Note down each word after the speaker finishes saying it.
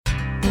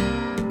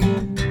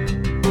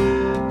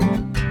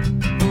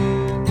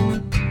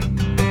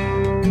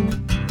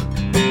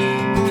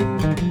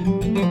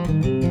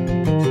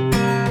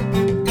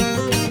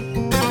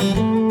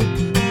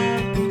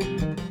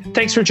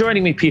Thanks for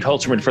joining me, Pete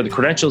Holterman, for the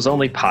Credentials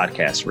Only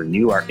podcast, where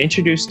you are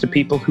introduced to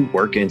people who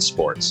work in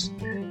sports.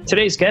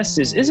 Today's guest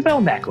is Isabel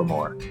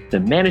McLemore, the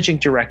Managing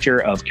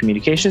Director of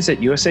Communications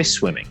at USA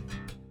Swimming.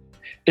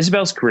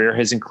 Isabel's career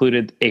has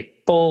included a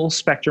full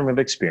spectrum of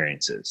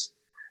experiences.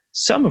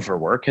 Some of her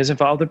work has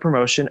involved the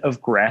promotion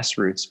of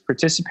grassroots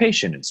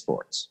participation in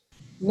sports.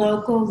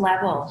 Local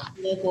level,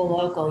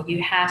 local.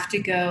 You have to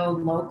go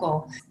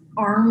local,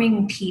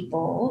 arming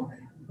people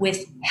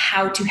with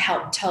how to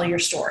help tell your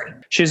story.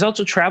 She has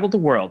also traveled the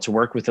world to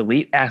work with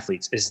elite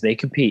athletes as they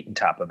compete in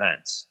top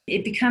events.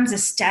 It becomes a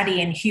study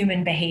in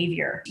human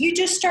behavior. You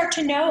just start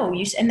to know,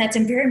 and that's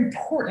very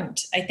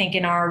important, I think,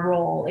 in our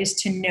role, is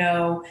to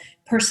know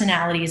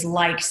personalities,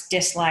 likes,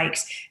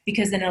 dislikes,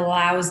 because then it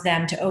allows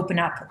them to open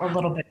up a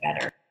little bit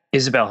better.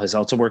 Isabel has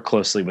also worked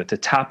closely with the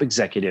top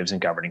executives and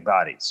governing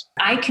bodies.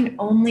 I can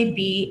only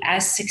be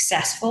as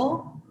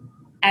successful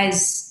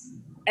as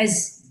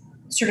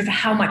sort of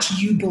how much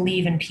you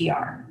believe in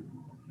PR.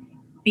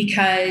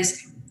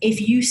 Because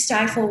if you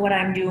stifle what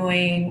I'm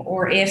doing,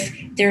 or if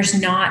there's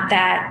not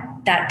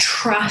that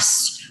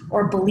trust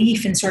or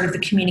belief in sort of the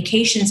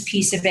communications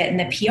piece of it and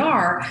the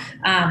PR,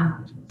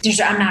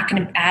 I'm not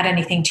going to add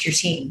anything to your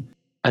team.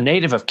 A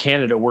native of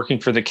Canada working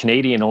for the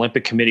Canadian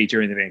Olympic Committee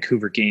during the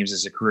Vancouver Games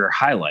is a career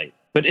highlight,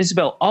 but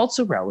Isabel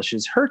also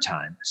relishes her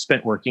time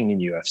spent working in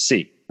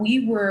UFC.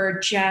 We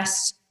were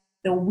just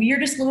the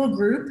weirdest little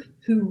group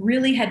who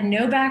really had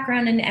no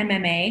background in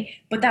MMA,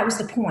 but that was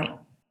the point,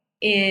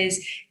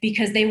 is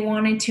because they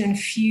wanted to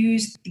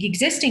infuse the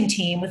existing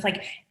team with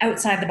like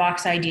outside the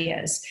box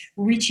ideas,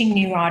 reaching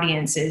new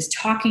audiences,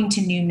 talking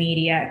to new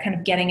media, kind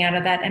of getting out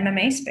of that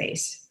MMA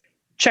space.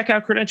 Check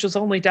out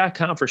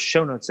credentialsonly.com for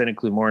show notes that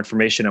include more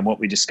information on what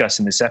we discuss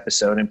in this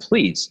episode, and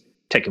please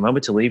take a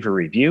moment to leave a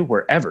review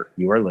wherever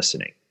you are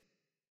listening.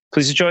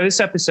 Please enjoy this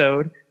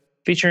episode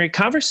featuring a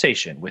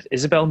conversation with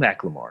Isabel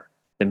McLemore,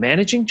 the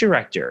Managing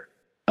Director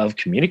of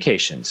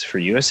Communications for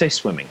USA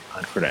Swimming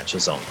on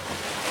Credentials Only.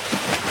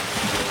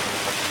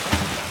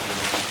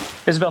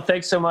 Isabel,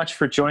 thanks so much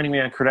for joining me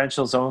on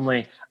Credentials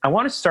Only. I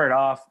want to start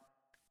off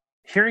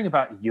hearing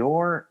about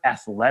your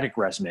athletic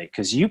resume,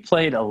 because you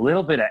played a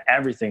little bit of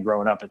everything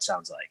growing up, it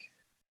sounds like.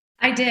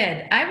 I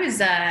did.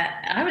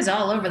 I was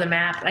all over the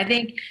map. I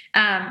think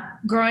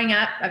growing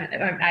up,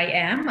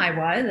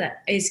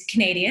 is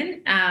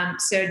Canadian.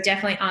 So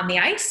definitely on the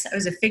ice. I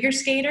was a figure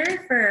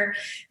skater for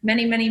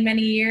many, many,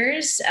 many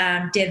years.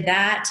 Did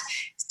that.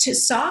 To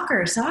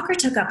soccer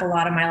took up a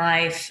lot of my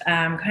life,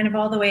 kind of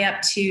all the way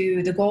up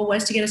to the goal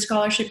was to get a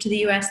scholarship to the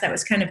U.S. That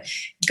was kind of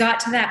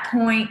got to that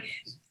point.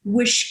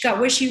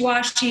 Got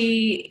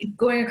wishy-washy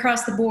going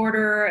across the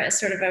border.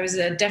 I was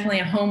definitely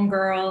a home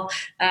girl,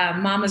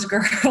 mama's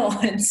girl.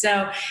 And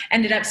so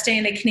ended up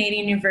staying at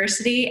Canadian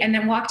University and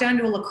then walked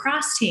onto a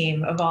lacrosse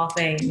team of all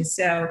things.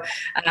 So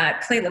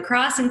played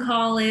lacrosse in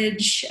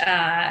college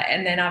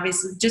and then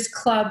obviously just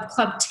club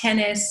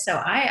tennis.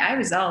 So I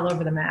was all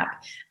over the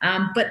map.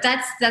 But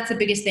that's the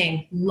biggest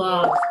thing.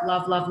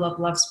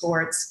 Love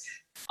sports.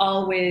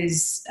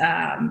 Always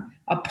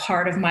a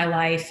part of my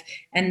life,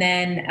 and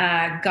then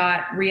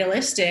got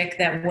realistic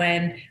that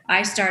when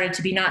I started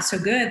to be not so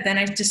good, then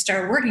I just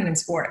started working in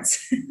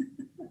sports.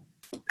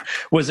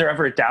 Was there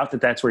ever a doubt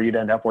that that's where you'd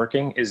end up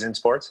working, is in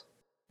sports?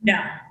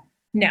 No.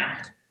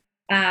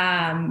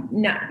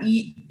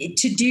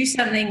 To do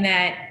something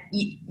that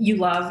you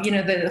love,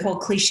 the whole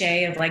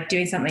cliche of like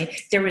doing something,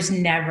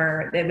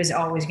 it was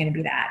always going to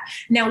be that.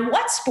 Now,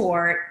 what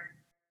sport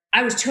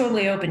I was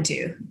totally open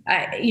to.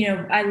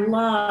 I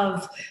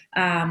love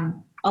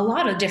a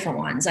lot of different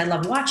ones. I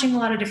love watching a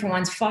lot of different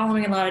ones,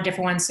 following a lot of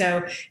different ones.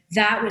 So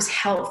that was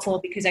helpful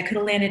because I could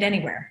have landed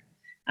anywhere.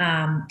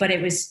 But I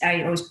was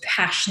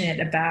passionate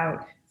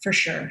about, for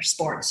sure,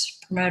 sports,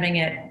 promoting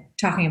it,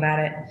 talking about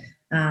it,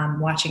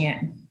 watching it.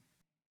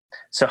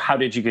 So how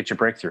did you get your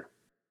breakthrough?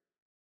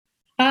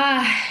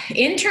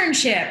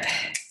 Internship.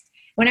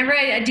 Whenever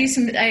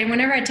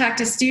whenever I talk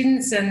to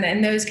students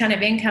and those kind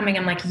of incoming,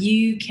 I'm like,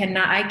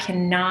 I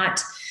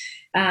cannot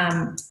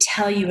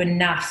tell you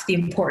enough the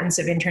importance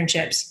of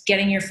internships,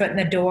 getting your foot in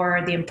the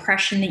door, the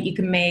impression that you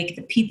can make,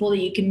 the people that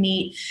you can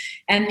meet.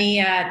 And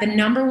the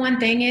number one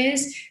thing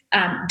is,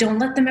 don't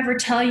let them ever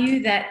tell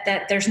you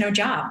that there's no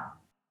job.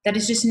 That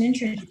is just an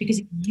internship, because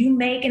if you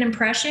make an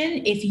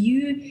impression, if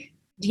you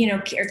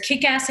are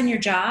kick ass in your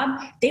job,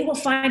 they will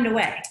find a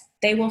way.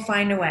 They will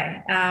find a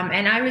way.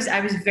 And I was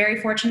very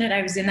fortunate.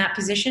 I was in that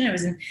position. I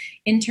was an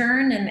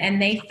intern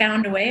and they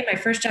found a way. My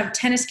first job,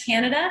 Tennis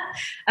Canada,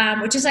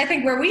 which is, I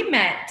think, where we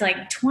met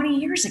like 20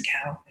 years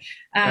ago.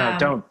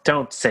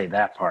 Don't say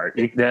that part.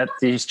 You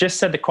just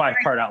said the quiet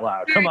part out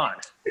loud. Come on.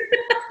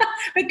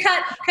 But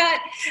cut.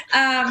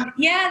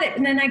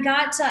 And then I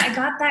got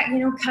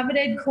that,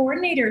 coveted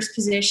coordinator's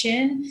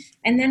position.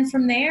 And then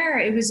from there,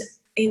 it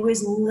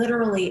was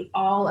literally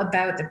all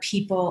about the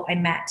people I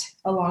met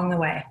along the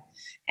way.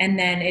 And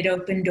then it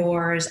opened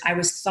doors. I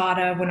was thought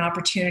of when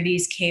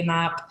opportunities came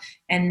up,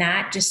 and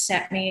that just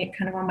set me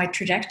kind of on my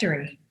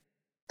trajectory.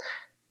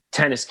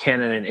 Tennis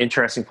Canada, an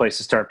interesting place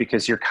to start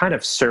because you're kind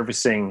of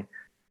servicing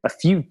a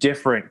few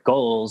different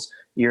goals.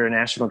 You're a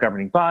national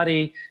governing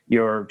body.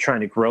 You're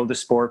trying to grow the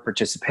sport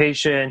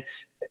participation.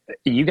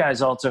 You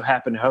guys also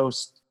happen to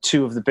host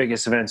two of the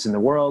biggest events in the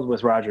world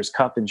with Rogers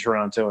Cup in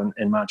Toronto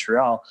and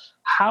Montreal.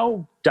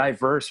 How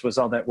diverse was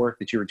all that work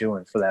that you were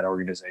doing for that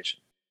organization?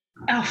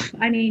 Oh,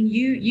 I mean,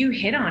 you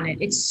hit on it.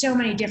 It's so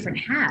many different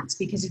hats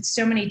because it's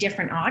so many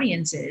different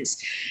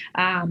audiences,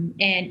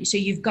 and so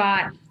you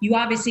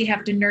obviously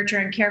have to nurture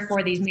and care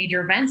for these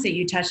major events that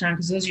you touched on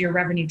because those are your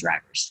revenue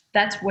drivers.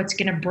 That's what's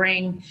going to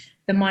bring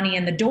the money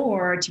in the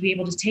door to be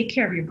able to take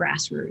care of your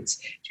grassroots,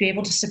 to be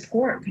able to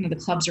support kind of the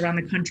clubs around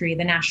the country,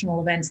 the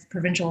national events, the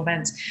provincial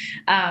events,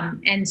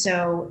 and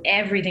so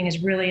everything is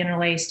really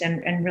interlaced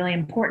and really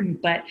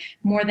important. But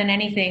more than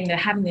anything,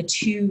 having the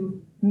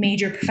two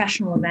major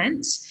professional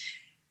events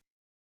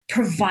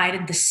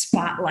provided the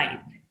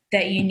spotlight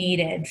that you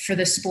needed for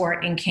the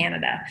sport in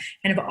Canada.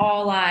 And of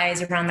all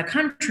eyes around the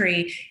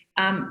country,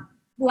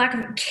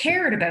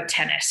 cared about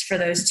tennis for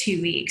those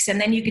 2 weeks. And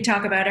then you could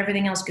talk about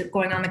everything else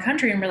going on in the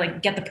country and really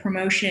get the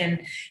promotion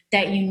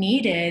that you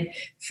needed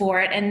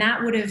for it. And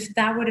that would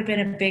have been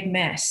a big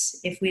miss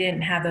if we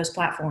didn't have those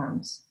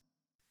platforms.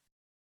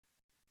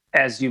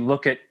 As you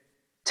look at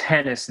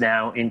tennis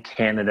now in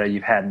Canada,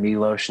 you've had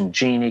Milos and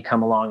Genie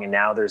come along, and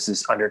now there's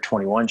this under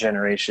 21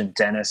 generation,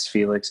 Dennis,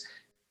 Felix,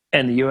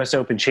 and the US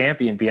Open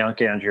champion,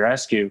 Bianca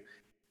Andreescu.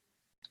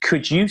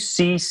 Could you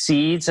see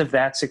seeds of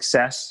that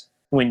success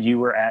when you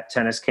were at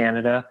Tennis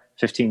Canada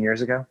 15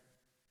 years ago?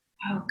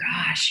 Oh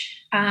gosh.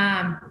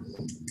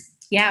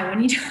 Yeah,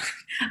 when you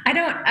I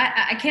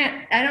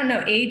don't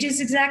know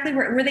ages exactly.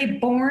 Were they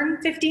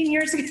born 15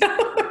 years ago?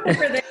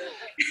 Were they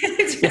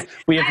Yeah,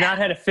 we have not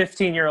had a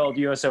 15-year-old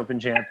US Open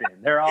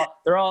champion. They're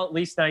all at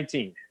least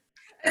 19.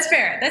 That's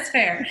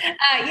fair.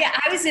 Yeah,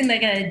 I was in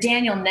like a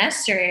Daniel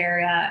Nestor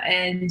era,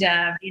 and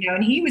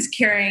and he was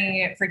carrying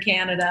it for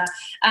Canada.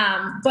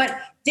 But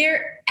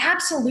they're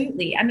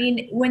absolutely. I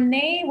mean,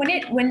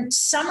 when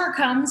summer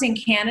comes in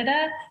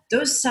Canada,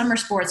 those summer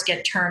sports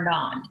get turned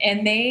on,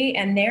 and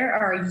there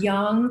are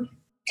young,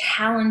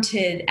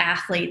 talented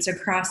athletes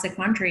across the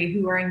country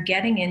who are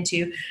getting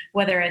into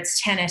whether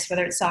it's tennis,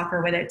 whether it's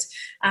soccer, whether it's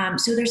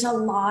so there's a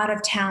lot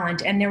of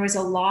talent, and there was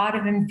a lot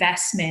of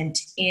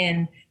investment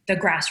in the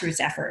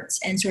grassroots efforts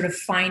and sort of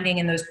finding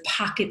in those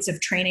pockets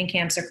of training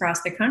camps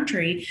across the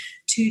country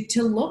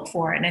to look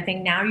for it. And I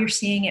think now you're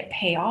seeing it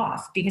pay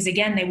off because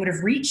again, they would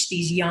have reached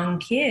these young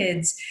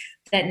kids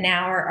that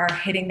now are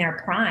hitting their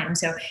prime.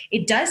 So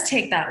it does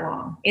take that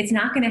long. It's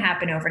not going to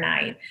happen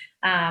overnight.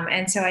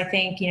 And so I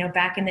think,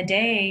 back in the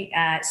day,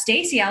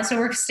 Stacey, I also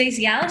worked with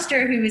Stacey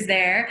Alistair, who was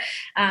there.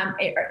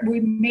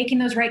 We're making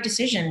those right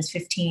decisions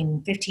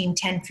 10,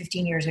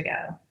 15 years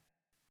ago.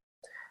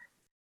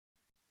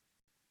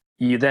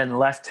 You then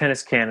left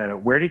Tennis Canada.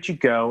 Where did you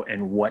go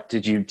and what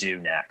did you do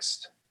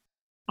next?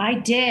 I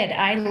did.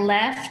 I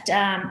left.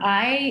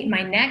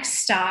 My next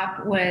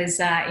stop was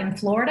in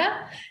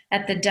Florida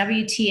at the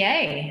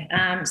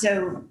WTA.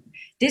 So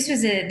this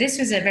was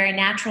a very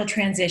natural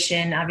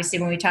transition. Obviously,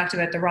 when we talked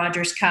about the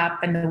Rogers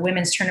Cup and the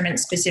women's tournament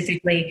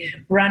specifically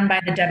run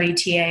by the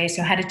WTA,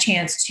 so I had a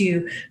chance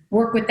to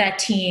work with that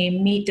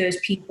team, meet those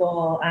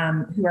people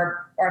who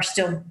are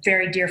still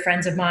very dear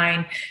friends of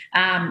mine,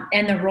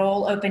 and the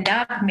role opened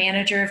up,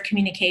 manager of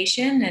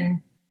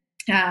communication,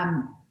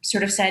 and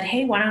sort of said,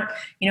 hey, why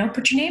don't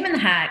put your name in the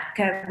hat?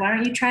 Why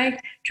don't you try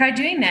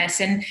doing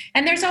this? And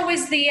there's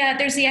always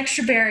there's the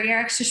extra barrier,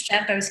 extra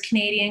step. I was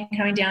Canadian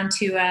coming down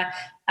to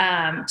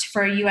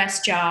for a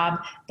U.S. job,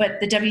 but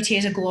the WTA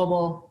is a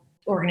global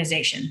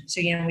organization.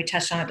 So we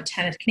touched on it,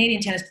 the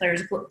Canadian tennis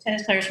players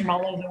from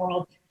all over the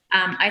world.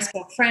 I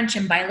spoke French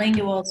and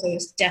bilingual, so it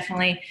was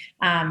definitely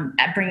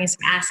bringing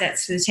some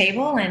assets to the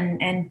table.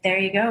 And there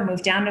you go,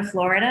 moved down to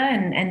Florida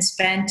and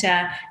spent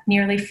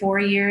nearly 4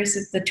 years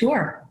at the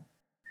tour.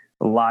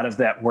 A lot of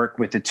that work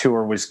with the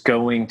tour was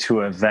going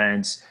to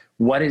events.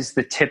 What is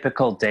the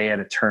typical day at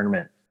a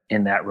tournament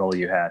in that role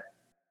you had?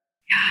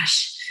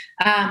 Gosh,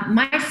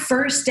 my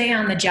first day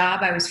on the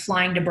job, I was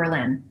flying to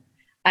Berlin.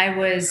 I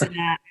was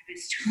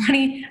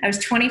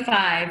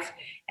 25,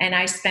 and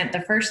I spent the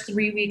first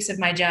 3 weeks of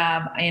my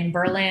job in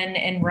Berlin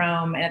and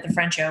Rome and at the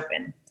French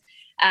Open.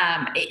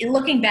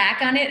 Looking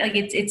back on it, like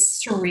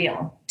it's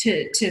surreal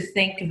to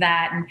think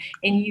that,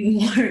 and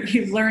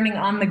you're learning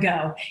on the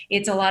go.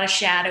 It's a lot of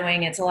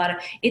shadowing. It's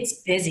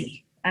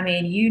busy. I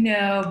mean,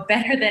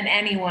 better than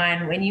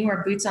anyone, when you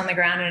are boots on the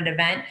ground at an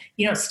event,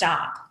 you don't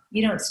stop.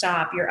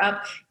 You're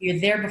up. You're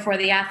there before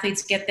the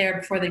athletes get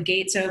there, before the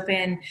gates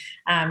open.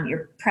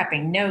 You're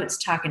prepping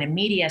notes, talking to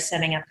media,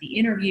 setting up the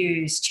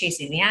interviews,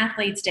 chasing the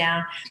athletes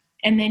down,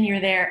 and then you're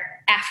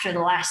there after the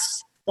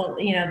last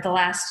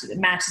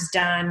match is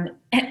done,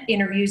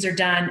 interviews are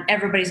done,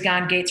 everybody's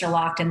gone, gates are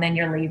locked, and then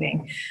you're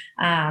leaving.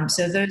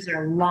 So those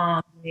are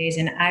long days,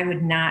 and I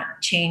would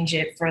not change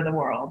it for the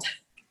world.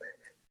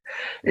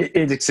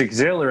 It's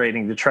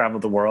exhilarating to travel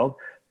the world,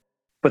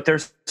 but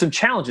there's some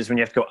challenges when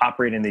you have to go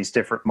operate in these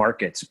different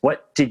markets.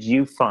 What did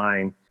you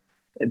find,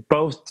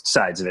 both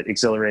sides of it,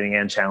 exhilarating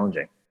and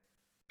challenging?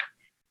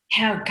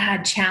 Oh,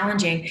 God,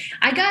 challenging.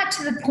 I got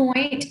to the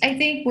point, I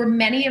think, where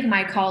many of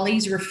my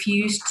colleagues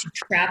refused to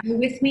travel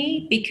with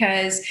me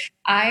because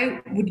I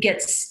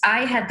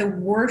had the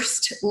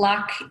worst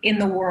luck in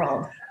the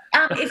world.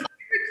 If I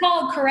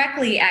recall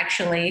correctly,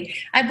 actually,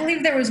 I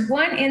believe there was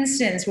one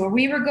instance where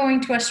we were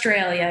going to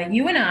Australia,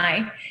 you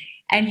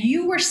and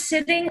you were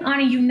sitting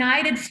on a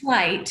United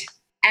flight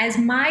as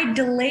my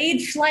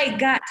delayed flight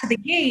got to the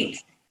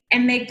gate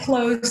and they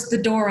closed the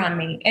door on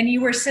me, and you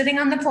were sitting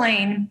on the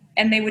plane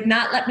and they would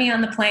not let me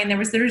on the plane. There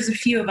was a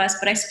few of us,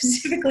 but I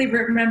specifically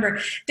remember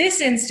this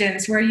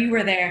instance where you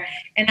were there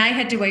and I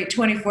had to wait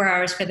 24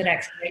 hours for the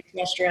next flight to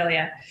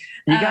Australia.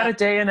 You got a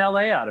day in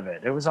LA out of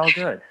it. It was all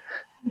good.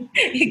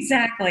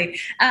 Exactly.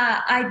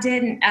 I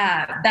didn't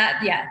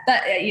that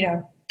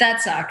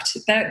sucked.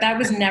 That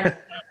was never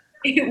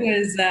it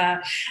was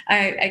I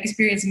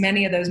experienced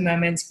many of those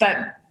moments,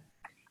 but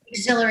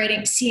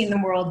exhilarating, seeing the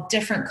world,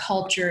 different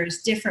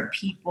cultures, different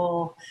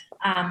people.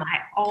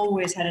 I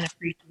always had an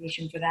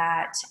appreciation for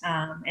that,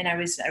 and I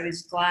was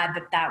glad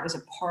that that was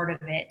a part of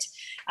it.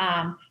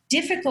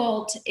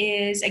 Difficult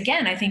is,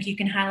 again, I think you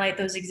can highlight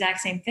those exact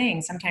same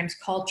things. Sometimes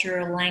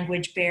culture,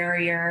 language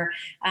barrier,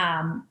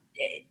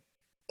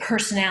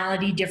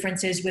 personality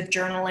differences with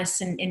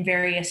journalists in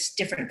various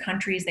different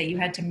countries that you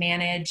had to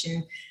manage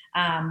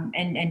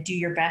and do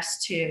your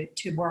best to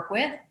work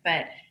with.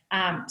 But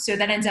so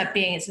that ends up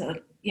being, it's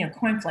like,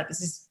 coin flip.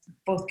 This is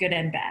both good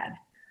and bad.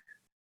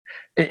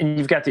 And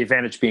you've got the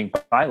advantage being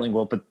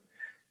bilingual, but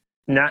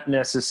not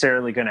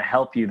necessarily going to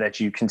help you that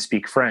you can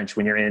speak French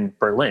when you're in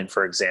Berlin,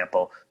 for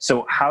example.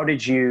 So how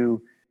did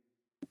you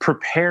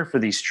prepare for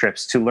these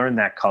trips to learn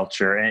that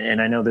culture? And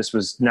I know this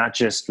was not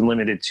just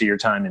limited to your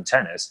time in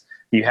tennis.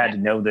 You had to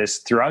know this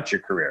throughout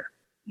your career.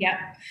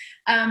 Yeah.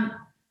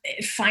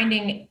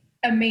 Finding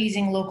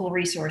amazing local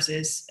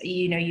resources.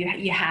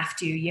 You have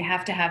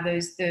to have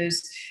those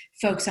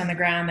folks on the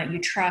ground that you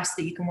trust,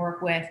 that you can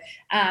work with.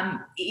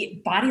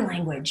 Body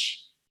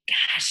language.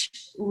 Gosh,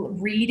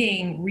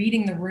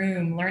 reading the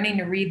room, learning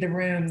to read the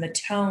room, the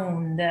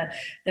tone, the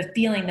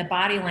feeling, the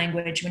body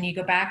language. When you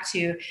go back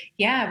to,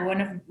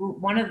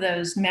 one of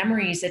those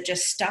memories that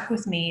just stuck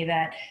with me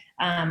that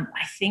I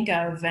think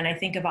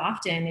of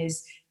often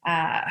is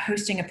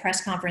hosting a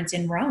press conference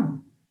in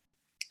Rome,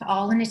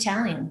 all in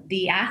Italian.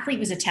 The athlete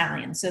was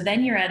Italian. So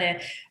then you're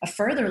at a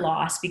further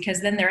loss,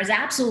 because then there is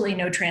absolutely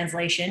no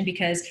translation,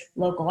 because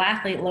local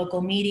athlete,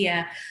 local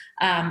media,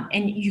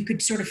 and you could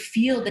sort of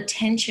feel the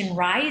tension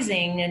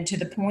rising, and to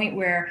the point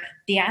where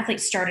the athlete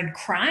started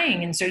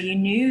crying. And so you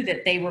knew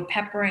that they were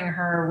peppering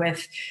her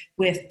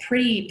with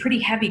pretty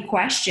heavy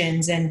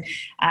questions. And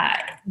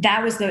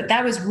that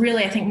was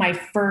really, I think, my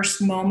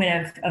first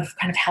moment of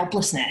kind of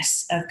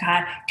helplessness of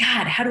God,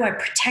 how do I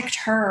protect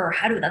her?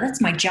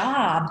 That's my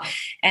job.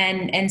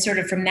 And sort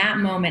of from that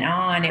moment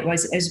on, it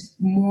was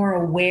more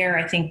aware,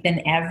 I think,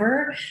 than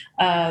ever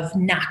of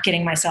not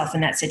getting myself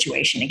in that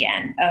situation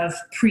again, of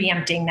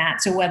preempting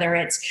that. So whether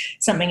it's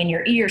something in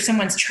your ear,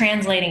 someone's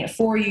translating it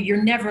for you,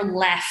 you're never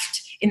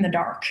left in the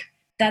dark.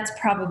 That's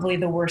probably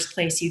the worst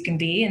place you can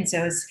be. And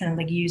so it's kind of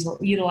like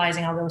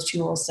utilizing all those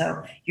tools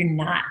so you're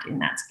not in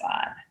that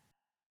spot.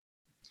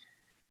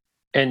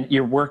 And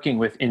you're working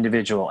with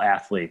individual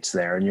athletes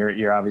there, and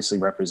you're obviously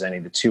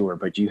representing the tour,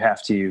 but you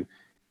have to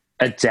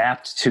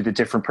adapt to the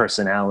different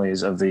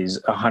personalities of these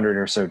 100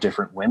 or so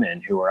different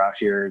women who are out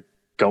here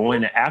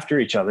going after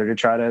each other to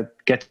try to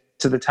get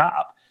to the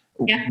top.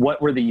 Yeah.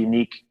 What were the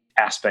unique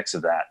aspects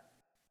of that?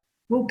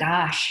 Oh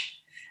gosh.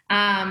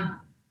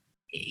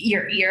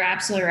 You're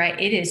absolutely right.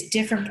 It is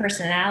different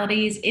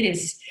personalities. It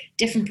is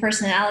different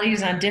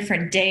personalities on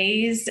different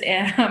days.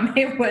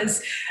 It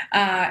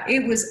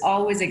was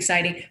always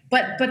exciting,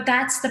 but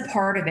that's the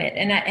part of it.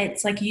 And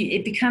it's like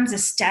it becomes a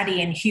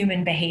study in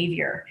human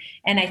behavior.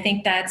 And I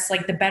think that's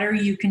like, the better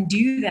you can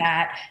do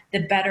that,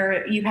 the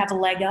better you have a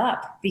leg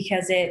up,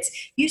 because it's,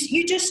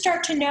 you just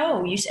start to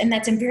know, and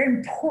that's very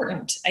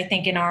important, I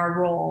think, in our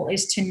role,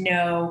 is to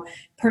know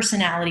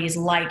personalities,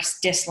 likes,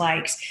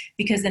 dislikes,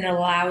 because then it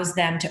allows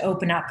them to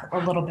open up a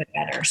little bit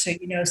better. So,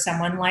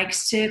 someone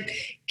likes to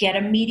get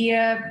a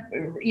media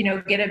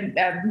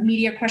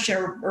question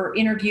or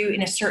interview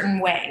in a certain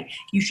way.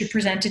 You should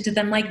present it to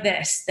them like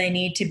this. You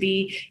need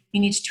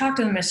to talk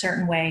to them a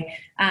certain way.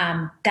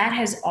 That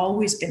has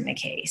always been the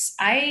case.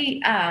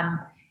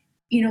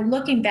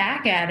 Looking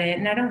back at it,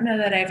 and I don't know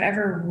that I've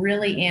ever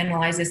really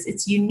analyzed this,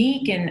 it's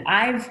unique, and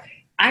I've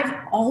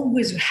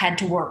always had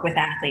to work with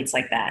athletes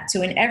like that.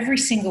 So in every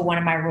single one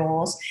of my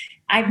roles,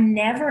 I've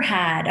never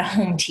had a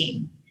home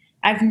team.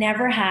 I've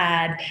never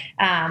had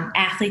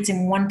athletes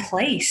in one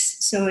place.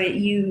 So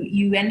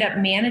you end up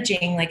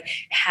managing like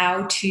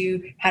how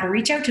to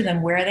reach out to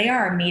them where they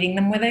are, meeting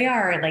them where they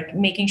are, like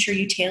making sure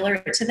you tailor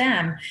it to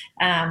them,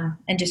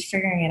 and just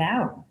figuring it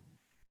out.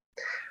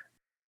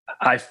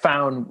 I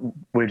found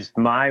with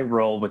my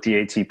role with the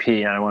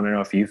ATP, and I want to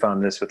know if you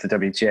found this with the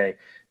WTA,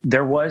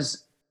 there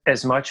was,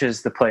 as much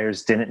as the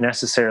players didn't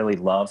necessarily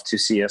love to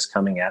see us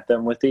coming at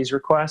them with these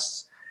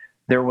requests,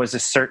 there was a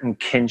certain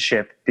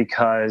kinship,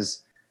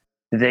 because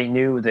they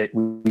knew that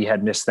we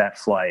had missed that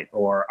flight,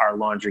 or our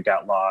laundry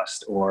got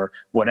lost, or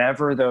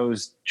whatever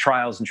those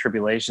trials and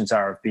tribulations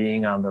are of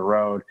being on the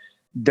road,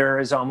 there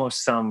is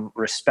almost some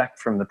respect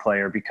from the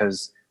player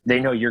because they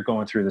know you're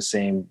going through the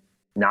same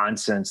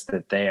nonsense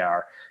that they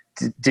are.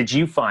 Did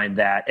you find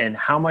that, and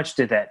how much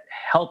did that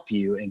help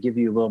you and give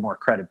you a little more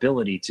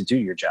credibility to do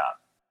your job?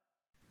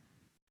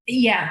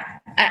 Yeah,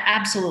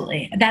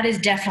 absolutely. That is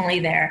definitely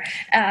there.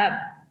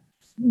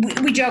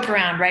 We joke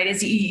around, right?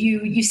 As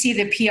you see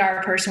the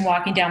PR person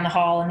walking down the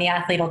hall, and the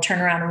athlete will turn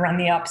around and run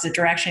the opposite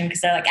direction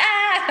because they're like,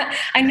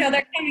 I know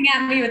they're coming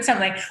at me with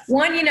something.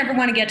 One, you never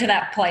want to get to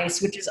that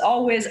place, which is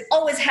always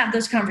have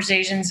those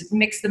conversations,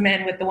 mix them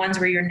in with the ones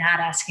where you're not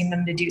asking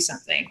them to do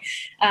something.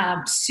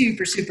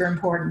 Super, super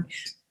important.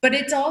 But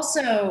it's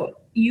also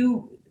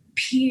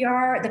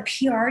the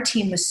PR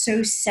team was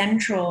so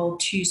central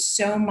to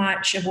so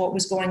much of what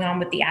was going on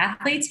with the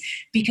athletes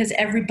because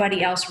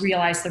everybody else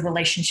realized the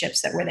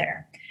relationships that were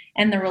there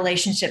and the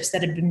relationships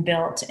that had been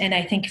built. And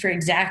I think for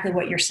exactly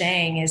what you're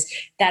saying is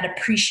that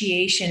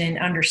appreciation and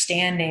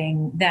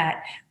understanding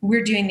that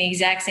we're doing the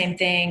exact same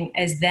thing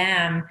as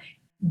them,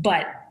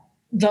 but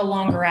the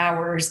longer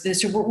hours,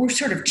 we're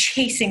sort of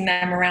chasing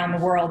them around the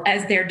world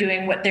as they're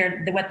doing what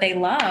they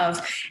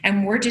love,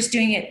 and we're just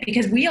doing it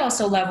because we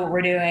also love what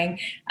we're doing.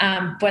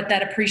 But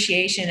that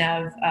appreciation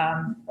of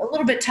a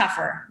little bit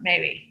tougher,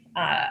 maybe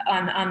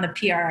on the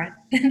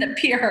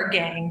PR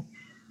gang.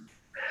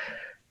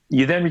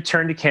 You then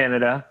returned to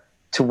Canada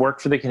to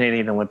work for the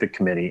Canadian Olympic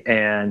Committee,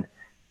 and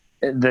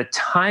the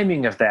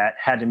timing of that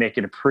had to make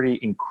it a pretty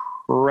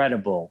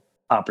incredible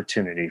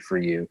opportunity for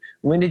you.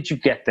 When did you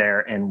get there,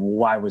 and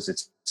why was it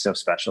so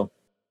special?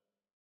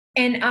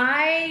 And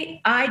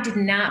I did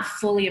not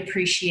fully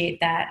appreciate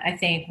that, I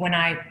think, when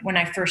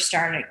I first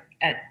started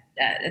at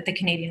the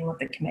Canadian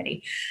Olympic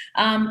Committee.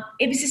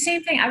 It was the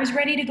same thing. I was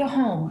ready to go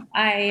home.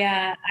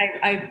 I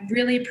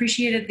really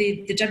appreciated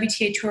the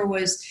WTA tour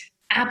was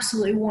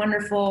absolutely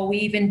wonderful. We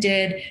even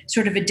did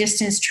sort of a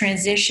distance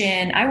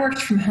transition. I worked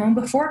from home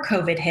before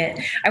COVID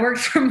hit. I worked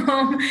from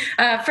home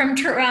from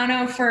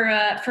Toronto for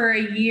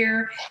a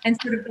year and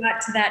sort of got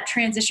to that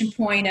transition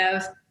point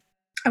of,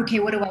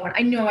 okay, what do I want?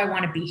 I know I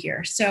want to be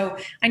here. So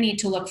I need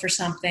to look for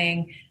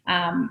something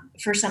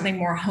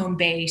more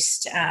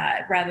home-based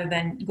rather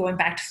than going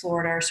back to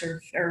Florida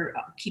or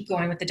keep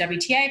going with the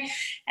WTA.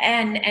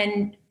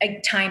 And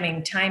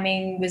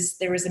timing was,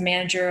 there was a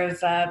manager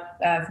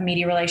of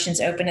media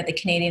relations open at the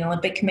Canadian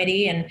Olympic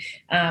Committee and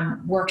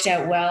worked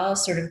out well,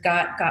 sort of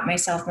got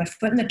myself my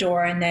foot in the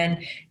door. And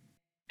then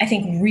I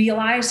think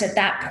realized at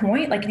that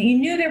point, like you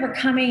knew they were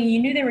coming, you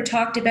knew they were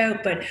talked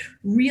about, but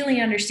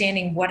really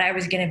understanding what I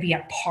was going to be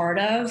a part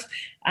of,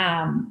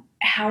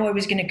 how I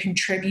was going to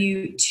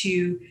contribute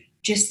to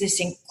just this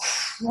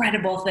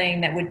incredible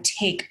thing that would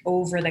take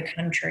over the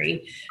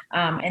country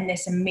and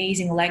this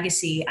amazing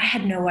legacy. I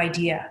had no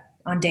idea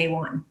on day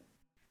one.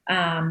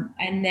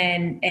 And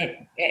then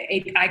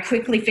I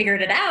quickly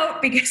figured it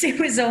out because it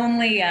was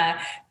only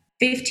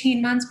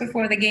 15 months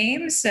before the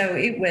games. So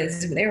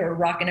they were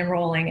rocking and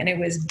rolling and it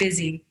was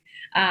busy.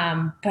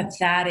 But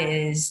that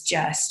is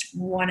just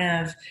one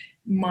of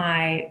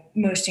my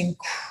most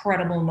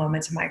incredible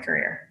moments of my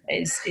career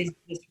is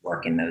just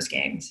working those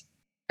games.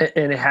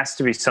 And it has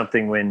to be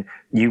something when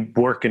you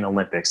work in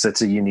Olympics,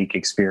 that's a unique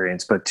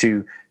experience, but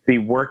to be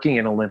working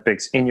in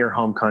Olympics in your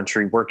home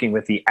country, working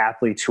with the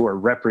athletes who are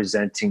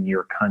representing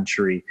your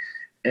country,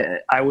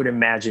 I would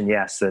imagine,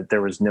 yes, that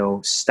there was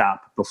no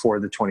stop before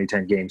the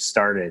 2010 games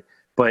started.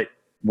 But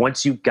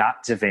once you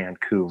got to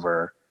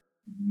Vancouver,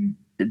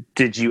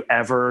 did you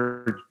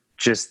ever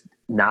just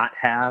not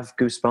have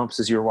goosebumps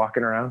as you were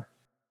walking around?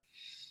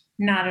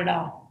 Not at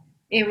all.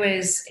 It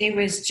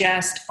was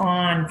just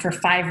on for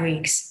 5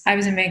 weeks. I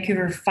was in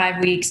Vancouver for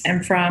 5 weeks,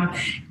 and from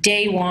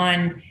day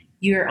one,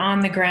 you're on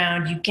the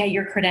ground, you get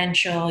your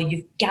credential,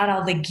 you've got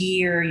all the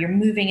gear, you're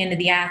moving into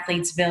the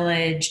athletes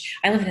village.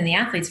 I lived in the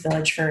athletes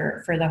village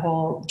for the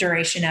whole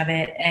duration of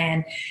it.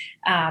 And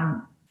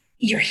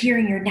you're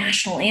hearing your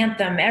national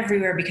anthem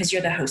everywhere because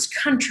you're the host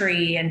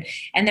country.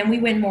 And then we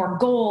win more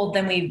gold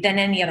than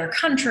any other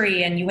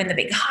country. And you win the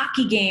big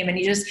hockey game. And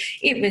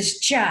it was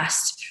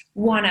just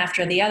one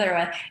after the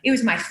other. It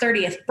was my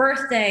 30th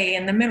birthday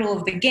in the middle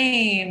of the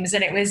games.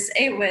 And it was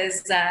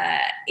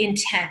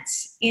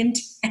intense.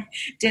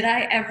 Did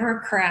I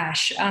ever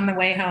crash on the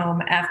way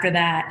home after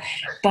that?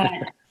 But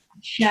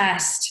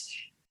just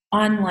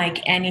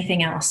unlike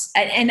anything else.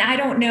 And I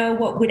don't know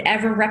what would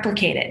ever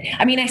replicate it.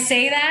 I mean, I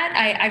say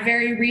that I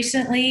very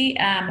recently,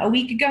 a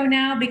week ago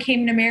now,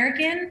 became an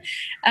American.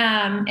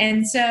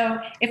 And so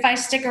if I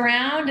stick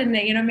around and,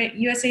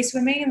 USA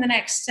Swimming in the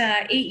next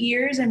 8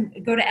 years and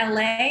go to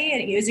LA,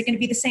 is it going to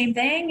be the same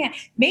thing?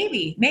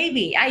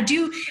 Maybe I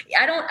do.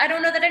 I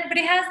don't know that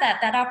anybody has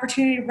that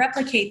opportunity to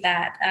replicate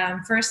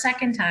that for a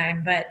second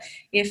time. But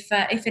if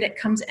it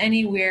comes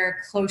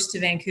anywhere close to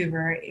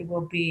Vancouver, it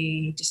will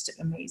be just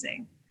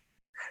amazing.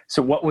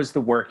 So what was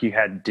the work you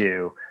had to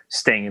do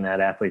staying in that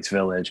athletes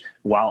village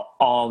while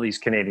all these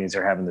Canadians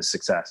are having this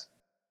success?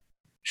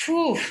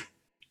 Whew.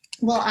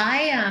 Well,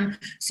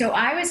 so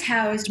I was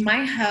housed,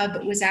 my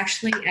hub was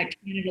actually at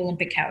Canada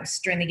Olympic House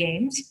during the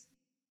games.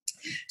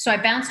 So I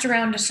bounced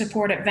around to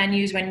support at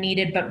venues when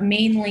needed, but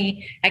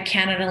mainly at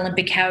Canada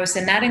Olympic House.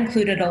 And that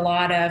included a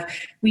lot of,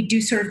 we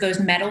do sort of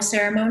those medal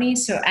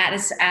ceremonies. So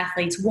as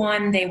athletes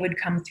won, they would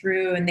come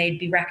through and they'd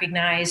be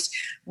recognized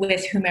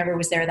with whomever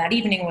was there that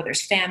evening, whether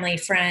it's family,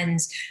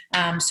 friends,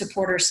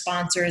 supporters,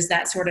 sponsors,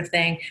 that sort of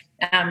thing.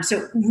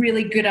 So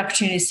really good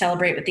opportunity to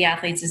celebrate with the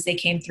athletes as they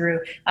came through.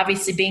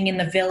 Obviously being in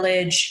the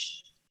Village,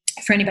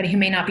 for anybody who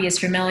may not be as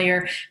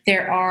familiar,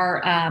 there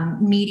are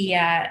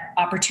media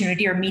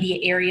opportunity or media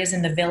areas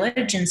in the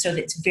Village. And so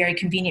it's very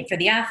convenient for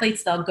the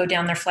athletes. They'll go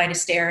down their flight of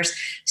stairs,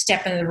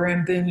 step into the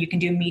room, boom, you can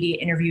do a media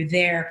interview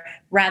there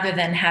rather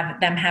than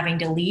have them having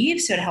to leave.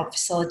 So to help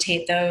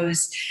facilitate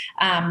those.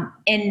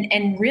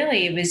 And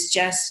really it was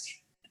just,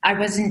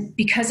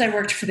 because I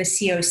worked for the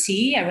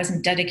COC, I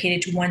wasn't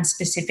dedicated to one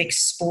specific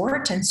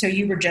sport. And so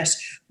you were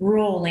just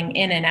rolling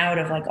in and out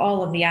of like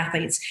all of the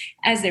athletes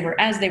as they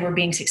were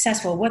being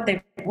successful, what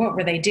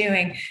were they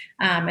doing,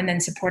 and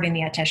then supporting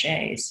the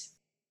attaches.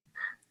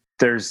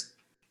 There's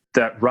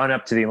that run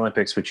up to the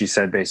Olympics, which you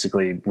said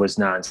basically was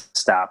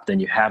nonstop. Then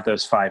you have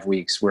those 5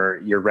 weeks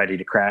where you're ready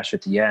to crash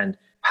at the end.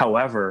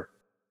 However,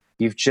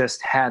 you've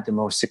just had the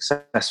most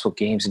successful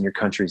games in your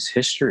country's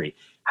history.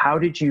 How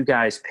did you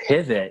guys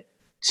pivot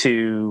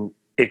to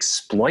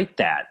exploit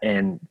that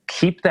and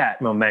keep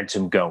that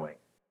momentum going?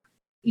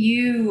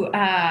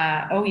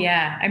 Oh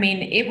yeah. I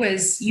mean,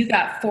 you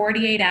got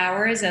 48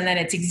 hours and then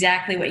it's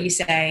exactly what you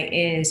say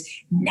is,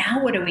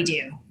 now what do we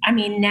do? I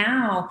mean,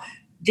 now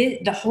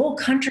the whole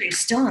country is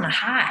still on a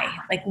high.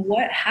 Like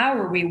what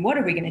are we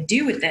going to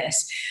do with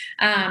this?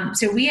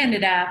 So we had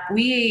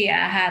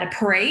a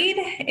parade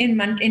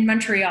in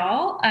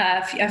Montreal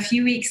a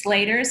few weeks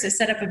later. So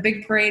set up a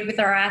big parade with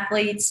our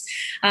athletes,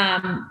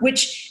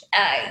 which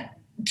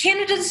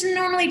Canada doesn't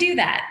normally do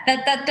that.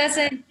 It's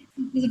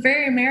a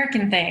very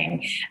American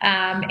thing.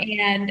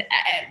 And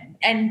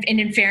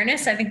in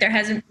fairness, I think there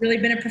hasn't really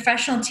been a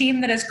professional team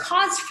that has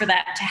caused for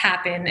that to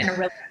happen in a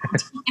really long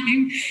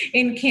time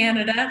in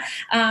Canada.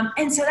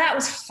 And so that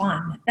was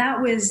fun. That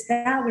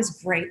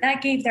was great.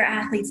 That gave their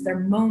athletes their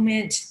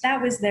moment.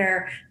 That was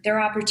their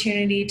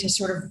opportunity to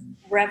sort of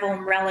revel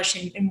and relish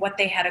in what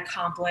they had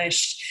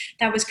accomplished.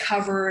 That was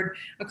covered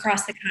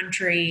across the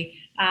country.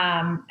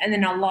 And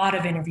then a lot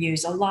of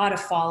interviews, a lot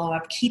of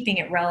follow-up, keeping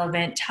it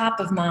relevant,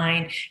 top of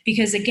mind,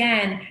 because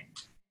again,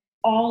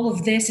 all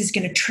of this is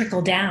going to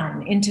trickle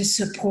down into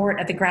support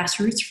at the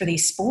grassroots for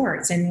these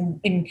sports and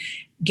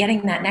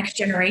getting that next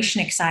generation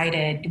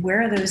excited.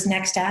 Where are those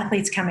next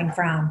athletes coming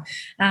from?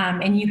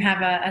 And you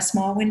have a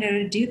small window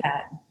to do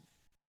that.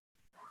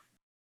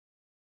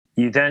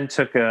 You then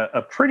took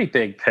a pretty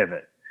big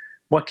pivot.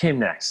 What came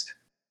next?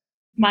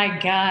 My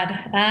God.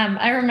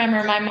 I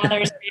remember my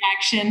mother's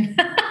reaction.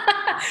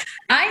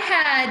 I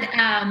had,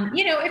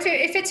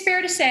 if it's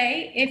fair to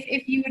say,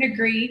 if you would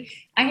agree,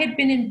 I had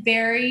been in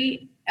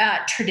very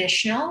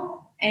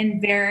traditional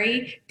and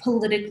very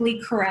politically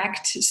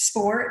correct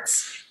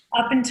sports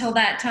up until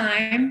that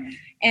time.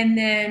 And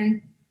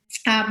then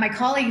my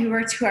colleague who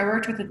I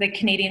worked with at the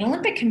Canadian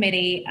Olympic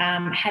Committee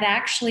had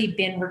actually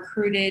been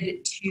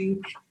recruited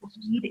to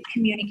lead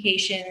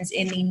communications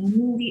in the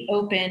newly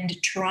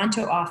opened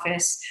Toronto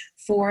office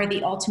for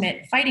the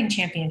Ultimate Fighting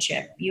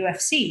Championship,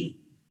 UFC.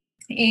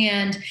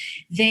 And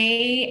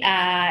they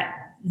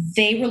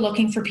were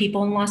looking for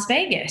people in Las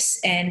Vegas,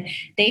 and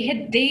they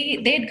had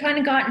kind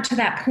of gotten to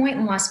that point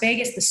in Las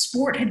Vegas. The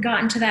sport had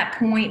gotten to that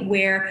point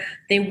where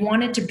they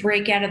wanted to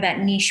break out of that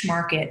niche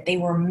market. They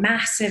were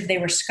massive. They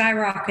were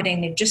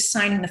skyrocketing. They'd just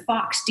signed the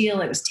Fox deal.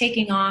 It was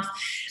taking off,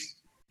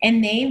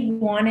 and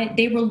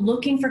they were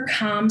looking for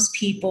comms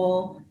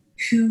people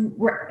who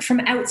were from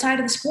outside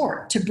of the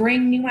sport to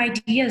bring new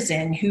ideas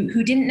in,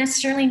 who didn't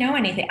necessarily know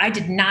anything. I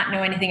did not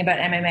know anything about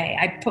MMA.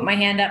 I put my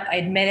hand up, I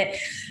admit it.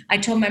 I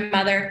told my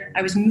mother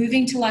I was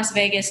moving to Las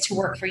Vegas to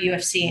work for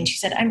UFC, and she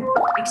said,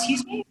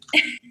 excuse me,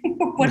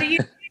 what are you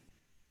doing?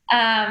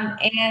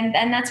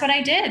 And that's what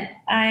I did.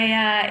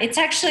 It's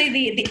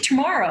actually the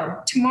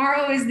tomorrow.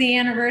 Tomorrow is the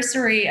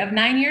anniversary of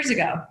 9 years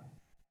ago.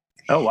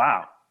 Oh,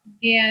 wow.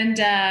 And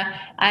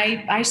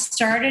I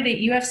started at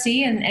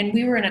UFC, and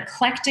we were an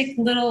eclectic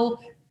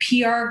little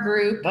PR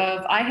group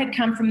of, I had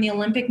come from the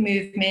Olympic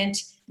movement,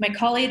 my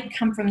colleague had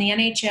come from the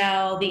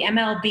NHL, the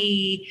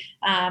MLB,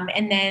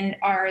 and then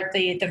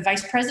the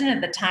vice president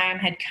at the time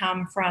had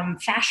come from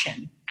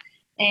fashion.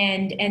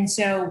 And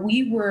so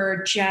we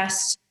were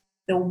just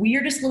the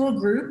weirdest little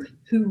group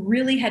who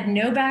really had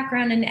no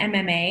background in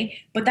MMA,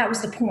 but that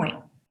was the point.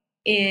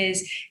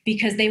 Is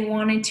because they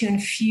wanted to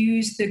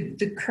infuse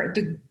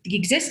the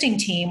existing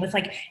team with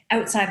like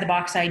outside the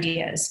box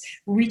ideas,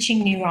 reaching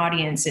new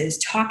audiences,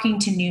 talking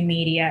to new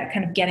media,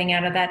 kind of getting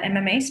out of that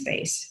MMA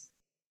space.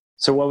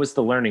 So what was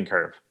the learning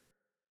curve?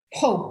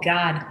 Oh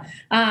God.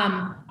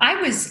 I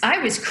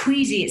was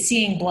queasy at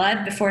seeing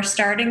blood before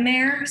starting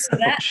there. So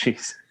that,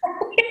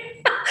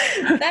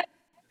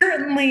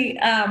 certainly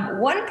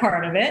one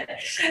part of it.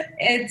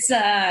 And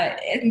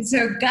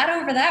so got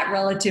over that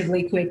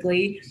relatively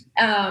quickly.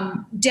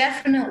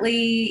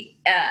 Definitely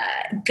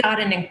got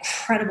an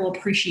incredible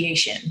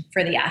appreciation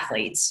for the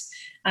athletes.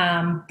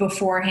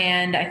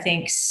 Beforehand, I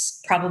think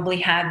probably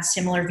had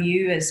similar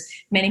view as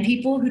many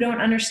people who don't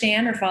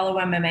understand or follow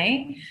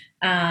MMA.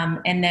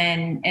 And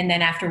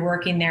then after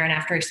working there and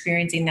after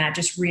experiencing that,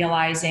 just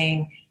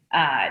realizing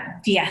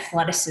the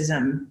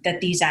athleticism that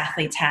these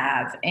athletes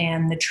have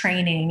and the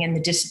training and the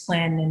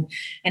discipline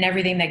and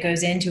everything that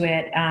goes into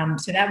it.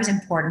 So that was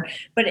important.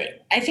 But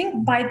I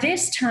think by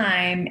this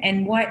time,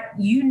 and what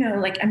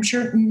like I'm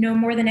sure know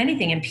more than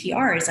anything in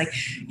PR is like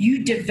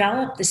you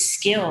develop the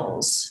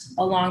skills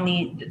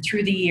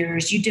through the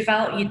years. You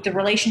develop the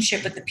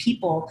relationship with the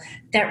people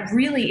that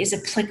really is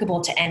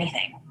applicable to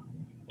anything.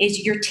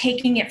 Is you're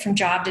taking it from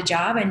job to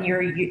job, and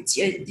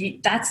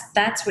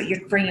that's what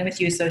you're bringing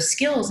with you is those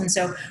skills. And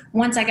so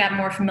once I got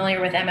more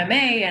familiar with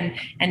MMA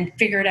and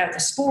figured out the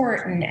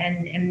sport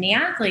and the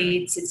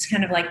athletes, it's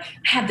kind of like I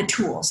had the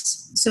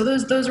tools. So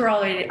those were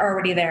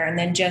already there, and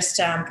then just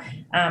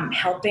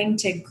helping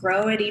to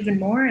grow it even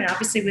more. And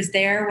obviously was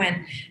there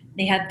when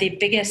they had the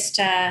biggest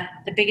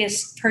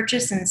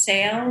purchase and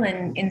sale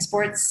in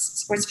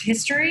sports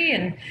history,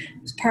 and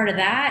was part of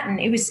that. And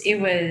it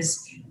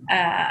was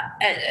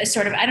a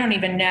sort of, I don't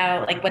even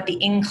know like what the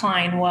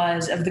incline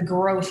was of the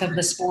growth of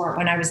the sport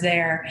when I was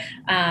there.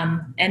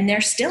 And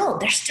they're still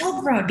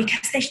growing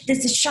because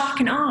this is shock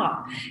and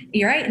awe.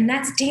 You're right. And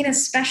that's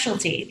Dana's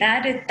specialty.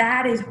 That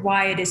is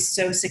why it is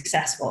so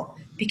successful,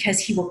 because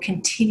he will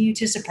continue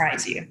to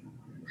surprise you.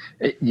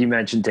 You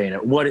mentioned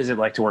Dana. What is it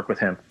like to work with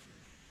him?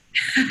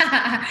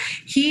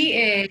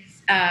 He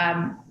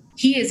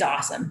is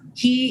awesome.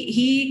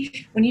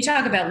 He when you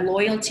talk about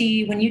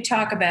loyalty, when you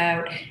talk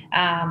about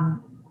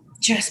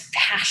just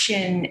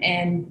passion,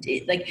 and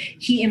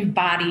he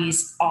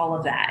embodies all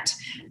of that.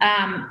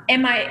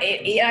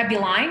 I'd be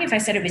lying if I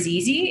said it was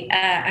easy.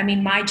 I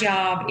mean, my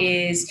job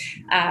was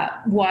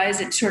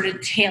at sort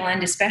of tail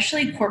end,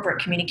 especially corporate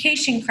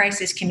communication,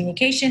 crisis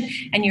communication,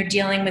 and you're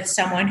dealing with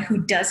someone who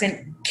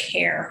doesn't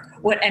care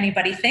what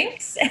anybody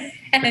thinks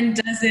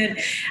and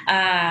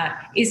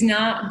is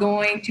not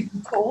going to be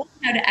told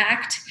how to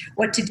act,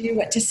 what to do,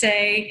 what to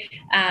say.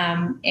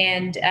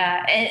 And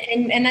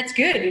that's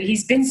good.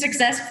 He's been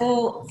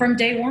successful from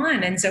day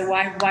one. And so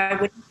why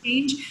would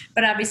he change?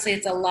 But obviously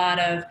it's a lot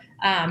of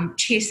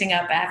chasing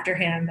up after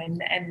him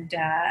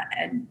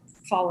and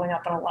following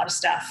up on a lot of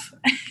stuff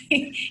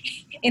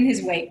in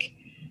his wake.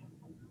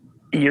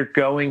 You're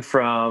going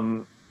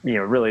from,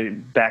 really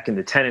back in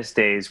the tennis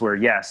days where,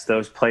 yes,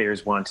 those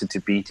players wanted to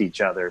beat each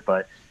other,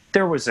 but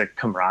there was a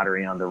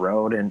camaraderie on the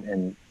road,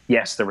 and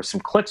yes, there were some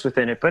cliques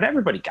within it, but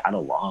everybody got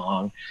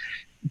along,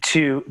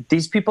 to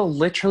these people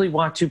literally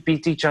want to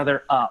beat each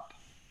other up.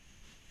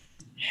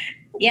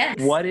 Yes.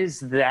 What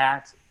is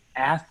that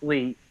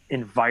athlete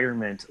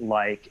environment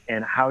like,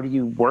 and how do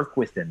you work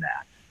within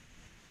that?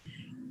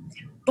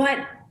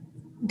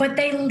 But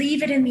they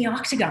leave it in the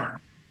octagon.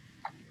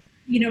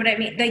 You know what I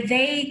mean? Like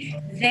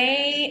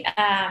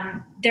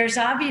there's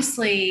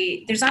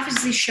obviously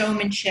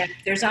showmanship.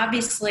 There's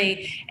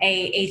obviously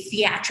a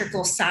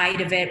theatrical side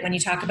of it when you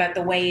talk about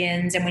the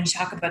weigh-ins and when you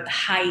talk about the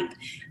hype.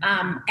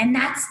 And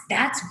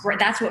that's great.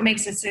 That's what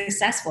makes it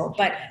successful.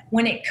 But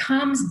when it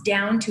comes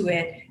down to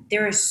it,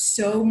 there is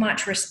so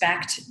much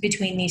respect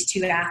between these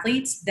two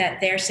athletes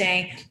that they're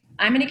saying,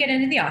 I'm going to get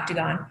into the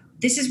octagon.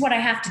 This is what I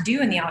have to do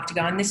in the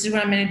octagon. This is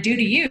what I'm going to do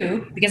to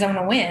you because I want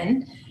to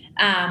win.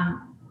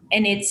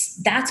 And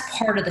that's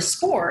part of the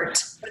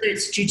sport, whether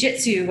it's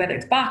jiu-jitsu, whether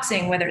it's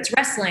boxing, whether it's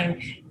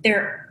wrestling.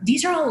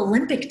 These are all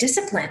Olympic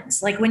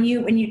disciplines. Like when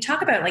you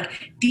talk about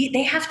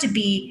they have to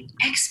be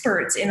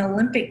experts in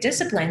Olympic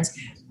disciplines,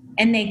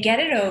 and they get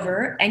it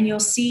over, and you'll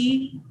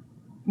see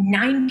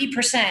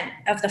 90%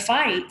 of the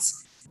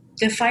fights,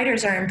 the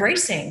fighters are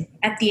embracing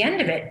at the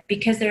end of it,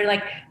 because they're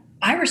like,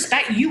 I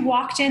respect you.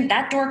 Walked in,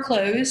 that door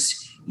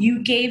closed,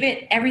 you gave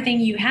it everything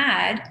you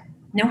had,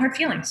 no hard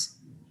feelings.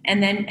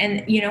 And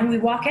we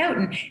walk out,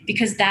 and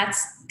because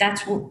that's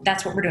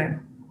what we're doing.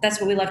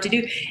 That's what we love to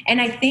do. And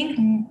I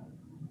think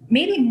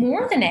maybe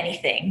more than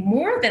anything,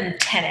 more than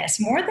tennis,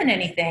 more than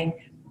anything,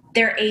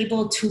 they're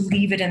able to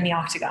leave it in the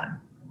octagon,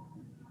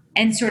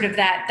 and sort of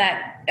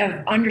that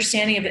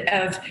understanding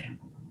of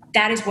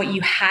that is what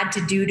you had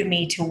to do to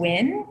me to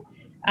win.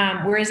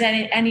 Whereas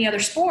any other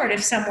sport,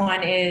 if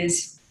someone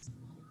is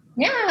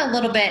a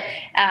little bit.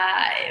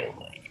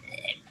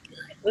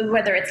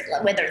 Whether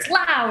it's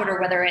loud, or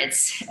whether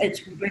it's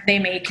they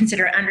may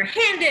consider it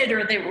underhanded, or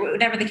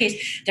whatever the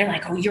case, they're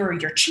like, oh, you're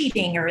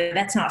cheating, or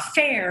that's not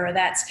fair, or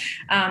that's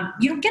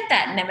you don't get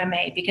that in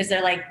MMA, because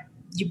they're like,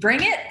 you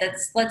bring it,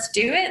 let's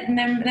do it, and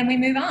then we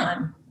move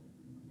on.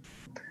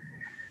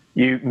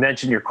 You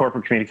mentioned your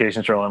corporate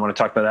communications role. I want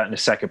to talk about that in a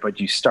second,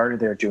 but you started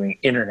there doing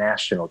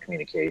international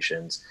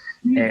communications.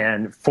 Mm-hmm.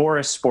 And for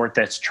a sport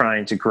that's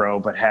trying to grow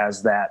but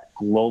has that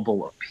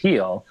global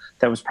appeal,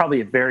 that was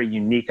probably a very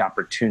unique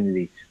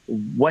opportunity.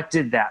 What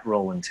did that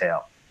role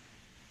entail?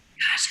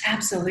 Gosh,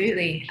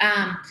 absolutely.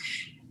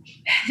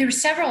 There were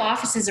several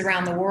offices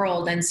around the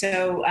world. And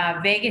so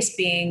Vegas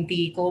being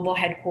the global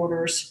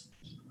headquarters,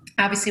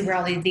 obviously where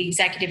all the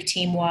executive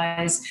team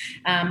was,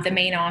 the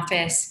main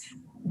office.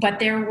 But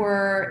there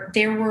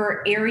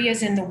were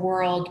areas in the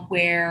world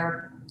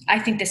where I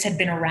think this had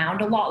been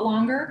around a lot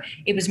longer.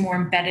 It was more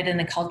embedded in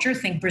the culture.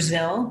 Think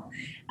Brazil,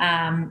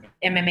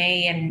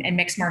 MMA and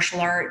mixed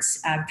martial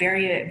arts,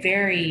 very,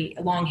 very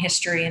long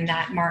history in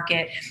that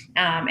market.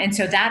 And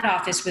so that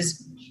office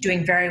was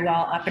doing very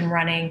well, up and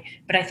running,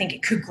 but I think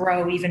it could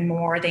grow even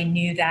more. They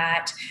knew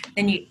that.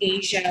 Then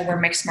Asia, where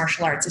mixed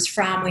martial arts is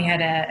from, we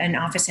had an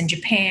office in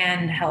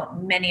Japan,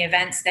 held many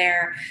events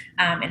there,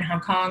 in Hong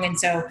Kong. And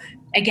so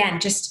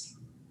again, just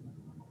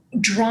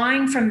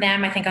drawing from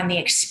them, I think, on the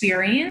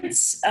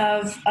experience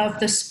of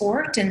the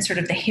sport and sort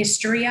of the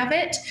history of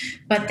it,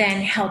 but then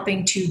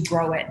helping to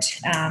grow it,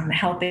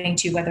 helping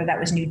to, whether that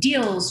was new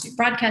deals,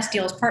 broadcast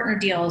deals, partner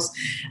deals,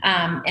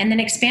 and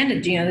then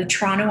expanded. The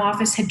Toronto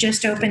office had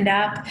just opened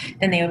up,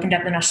 then they opened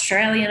up an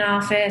Australian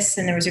office,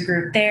 and there was a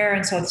group there,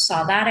 and so I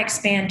saw that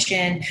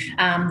expansion.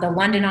 The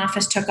London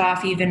office took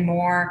off even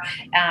more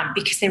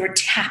because they were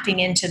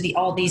tapping into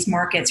all these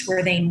markets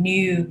where they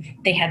knew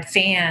they had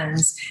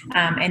fans,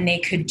 and they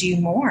could do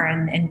more,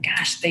 and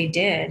gosh, they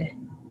did.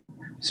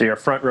 So you're a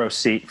front row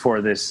seat for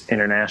this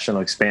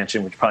international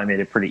expansion, which probably made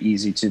it pretty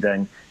easy to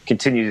then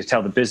continue to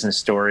tell the business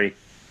story.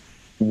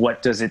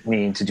 What does it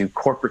mean to do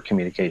corporate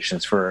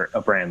communications for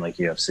a brand like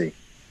UFC?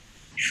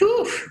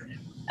 Whew.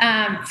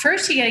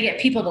 First, you got to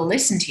get people to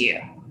listen to you.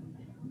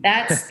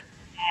 That's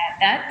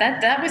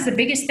that was the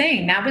biggest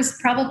thing. That was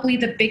probably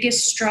the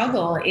biggest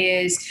struggle,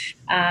 is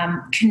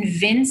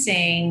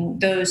convincing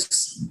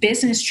those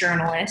business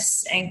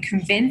journalists and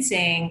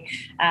convincing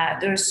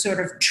those sort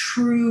of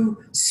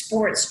true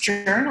sports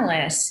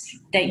journalists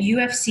that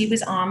UFC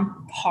was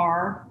on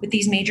par with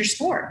these major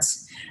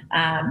sports,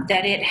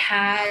 that it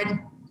had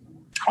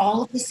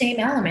all of the same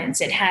elements.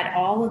 It had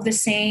all of the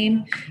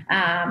same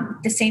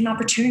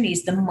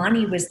opportunities. The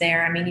money was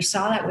there. I mean, you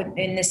saw that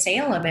in the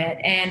sale of it.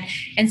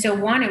 And so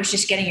one, it was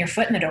just getting your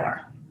foot in the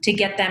door to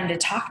get them to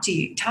talk to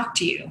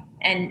you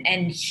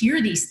and hear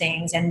these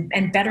things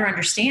and better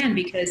understand,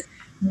 because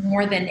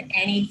more than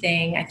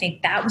anything, I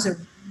think that was a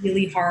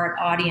really hard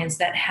audience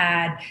that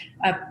had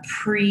a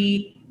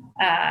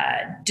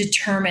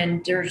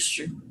determined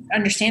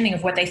understanding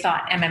of what they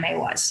thought MMA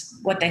was,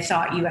 what they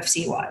thought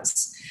UFC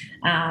was.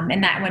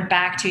 And that went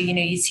back to,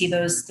 you see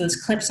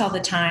those clips all the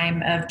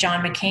time of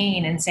John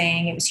McCain and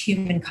saying it was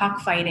human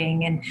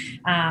cockfighting,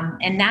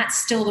 and that's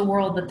still the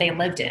world that they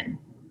lived in.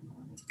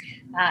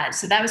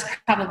 So that was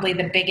probably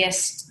the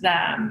biggest,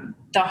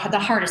 the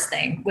hardest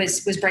thing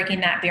was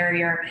breaking that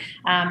barrier,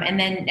 and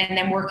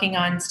then working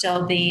on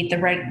still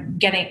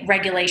getting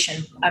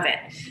regulation of it.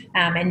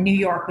 And New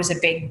York was a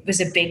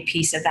big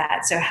piece of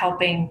that. So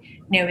helping,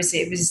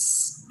 it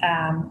was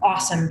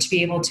awesome to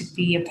be able to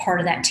be a part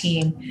of that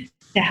team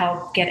to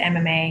help get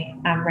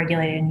MMA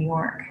regulated in New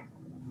York.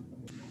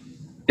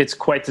 It's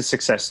quite the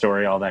success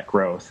story, all that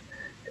growth.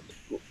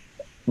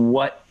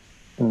 What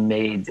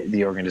made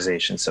the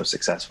organization so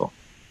successful?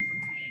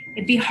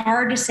 It'd be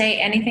hard to say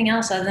anything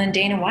else other than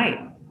Dana White.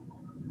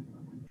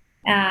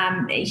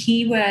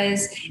 He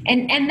was,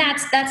 and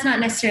that's not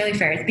necessarily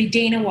fair. It'd be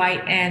Dana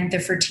White and the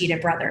Fertitta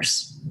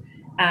brothers.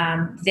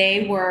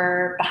 They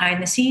were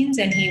behind the scenes,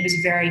 and he was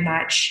very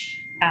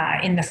much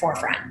in the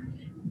forefront.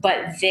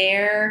 But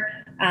their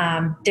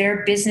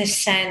business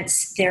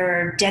sense,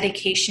 their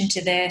dedication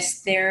to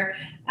this, their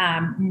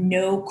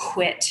no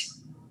quit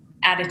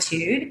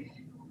attitude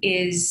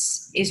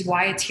is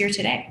why it's here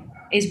today,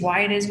 is why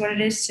it is what it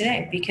is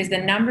today. Because the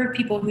number of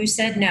people who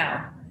said no,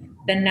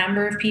 the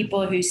number of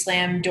people who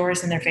slammed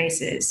doors in their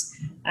faces,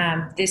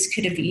 this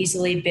could have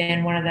easily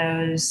been one of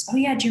those, oh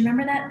yeah, do you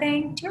remember that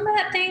thing? Do you remember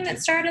that thing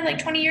that started like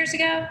 20 years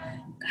ago?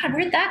 God,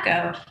 where'd that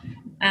go?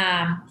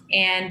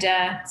 And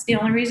it's the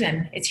only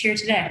reason it's here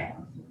today.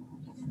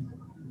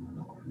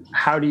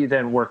 How do you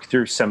then work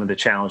through some of the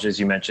challenges?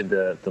 You mentioned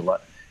the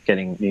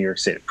getting New York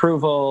State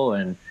approval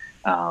and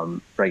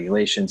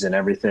regulations and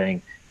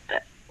everything.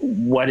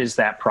 What is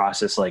that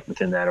process like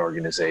within that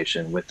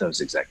organization with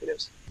those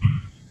executives?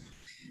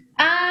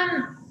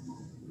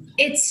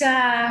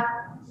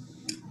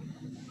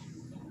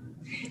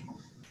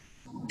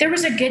 There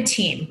was a good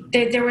team.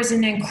 There was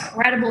an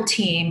incredible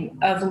team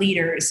of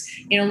leaders.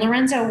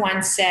 Lorenzo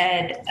once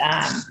said,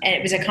 and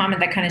it was a comment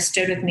that kind of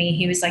stood with me.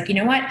 He was like, you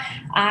know what?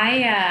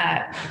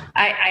 I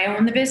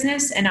own the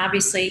business, and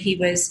obviously he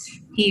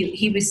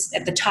was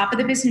at the top of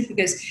the business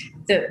because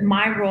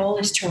my role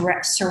is to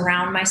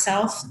surround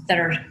myself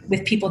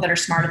with people that are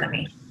smarter than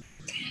me,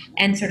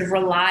 and sort of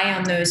rely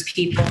on those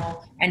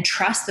people and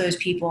trust those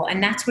people.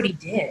 And that's what he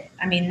did.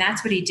 I mean,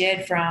 that's what he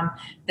did, from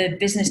the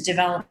business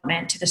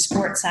development to the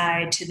sports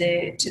side to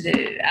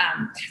the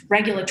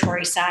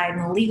regulatory side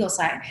and the legal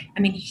side.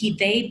 I mean,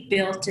 they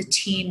built a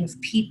team of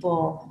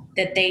people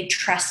that they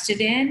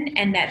trusted in,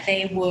 and that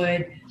they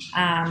would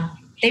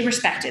they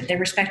respected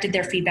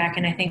their feedback.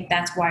 And I think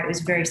that's why it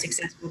was very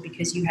successful,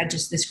 because you had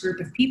just this group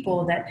of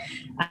people that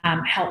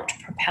helped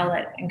propel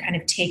it and kind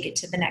of take it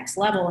to the next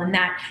level. And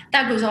that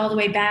goes all the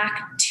way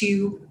back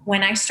to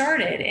when I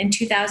started in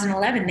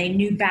 2011. They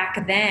knew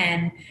back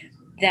then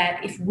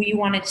that if we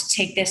wanted to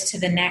take this to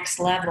the next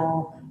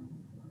level,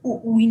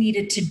 we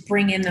needed to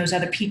bring in those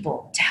other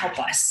people to help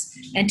us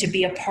and to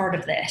be a part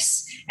of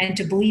this and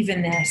to believe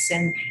in this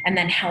and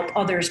then help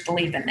others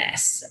believe in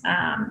this.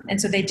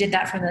 And so they did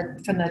that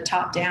from the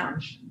top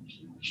down.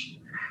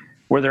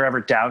 Were there ever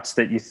doubts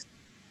that you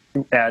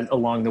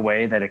along the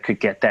way that it could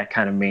get that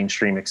kind of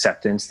mainstream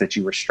acceptance that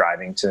you were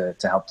striving to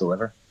help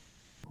deliver?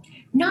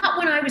 Not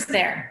when I was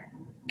there,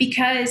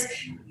 because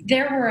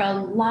there were a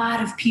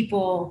lot of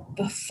people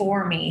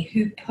before me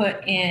who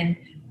put in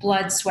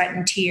blood, sweat,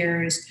 and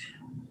tears,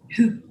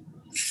 who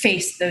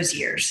faced those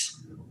years.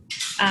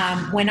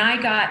 When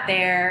I got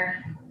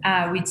there,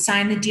 we'd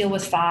signed the deal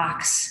with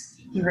Fox.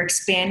 We were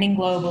expanding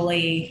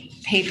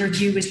globally.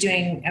 Pay-per-view was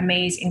doing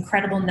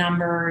incredible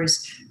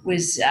numbers,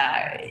 was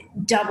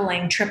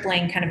doubling,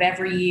 tripling kind of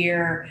every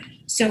year.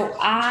 So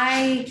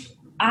I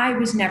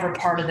was never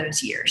part of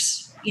those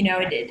years.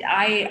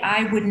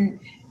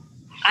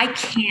 I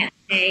can't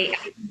say,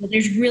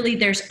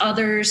 there's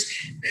others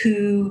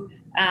who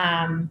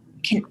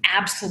can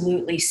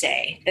absolutely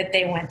say that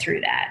they went through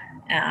that.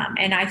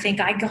 And I think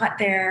I got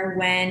there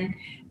when,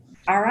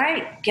 all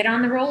right, get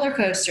on the roller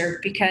coaster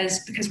because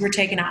we're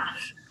taking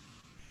off.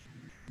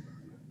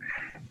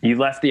 You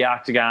left the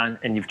octagon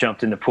and you've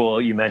jumped in the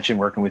pool. You mentioned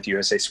working with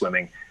USA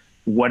Swimming.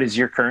 What is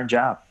your current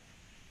job?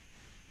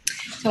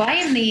 So I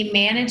am the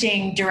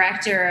managing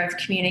director of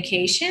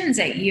communications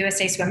at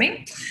USA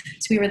Swimming.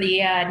 So we were the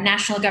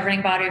national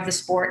governing body of the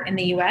sport in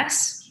the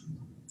U.S.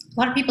 A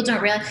lot of people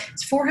don't realize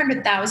it's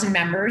 400,000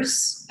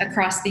 members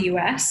across the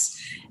U.S.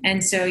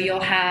 And so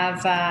you'll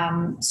have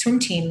swim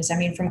teams,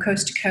 from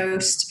coast to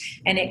coast,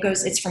 and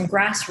it's from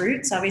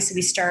grassroots. Obviously,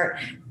 we start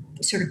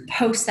sort of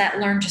post that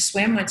learn to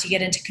swim. Once you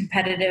get into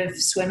competitive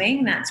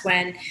swimming, that's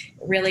when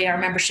really our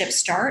membership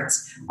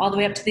starts, all the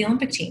way up to the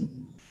Olympic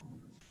team.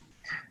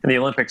 And the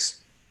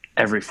Olympics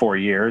every 4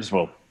 years,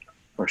 or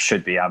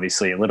should be,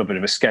 obviously a little bit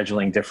of a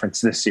scheduling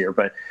difference this year,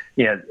 but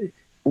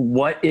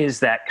what is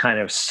that kind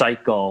of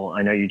cycle?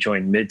 I know you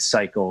joined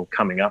mid-cycle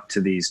coming up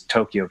to these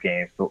Tokyo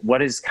games, but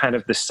what is kind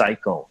of the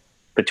cycle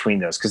between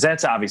those? Because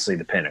that's obviously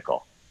the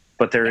pinnacle,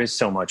 but there is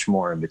so much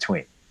more in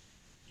between.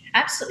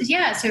 Absolutely.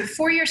 Yeah. So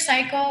 4-year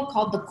cycle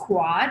called the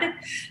quad.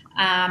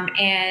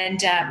 And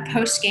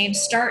post-game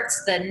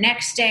starts the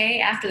next day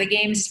after the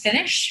games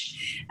finish.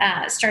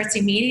 Starts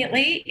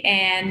immediately,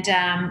 and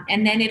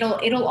then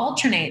it'll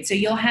alternate. So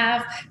you'll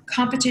have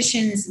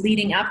competitions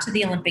leading up to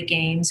the Olympic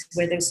Games,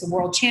 where there's the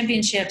World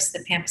Championships, the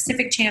Pan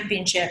Pacific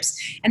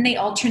Championships, and they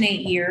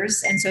alternate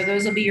years. And so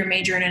those will be your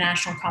major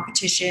international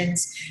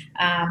competitions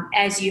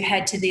as you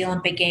head to the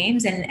Olympic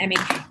Games. And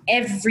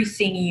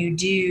everything you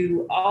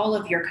do, all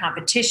of your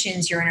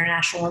competitions, your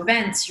international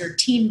events, your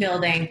team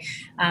building,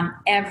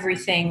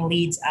 everything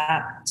leads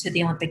up to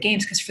the Olympic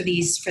Games, because for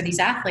these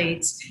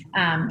athletes,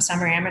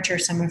 some are amateur,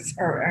 some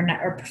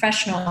are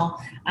professional,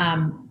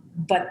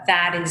 but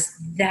that is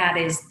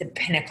the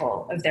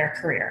pinnacle of their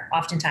career.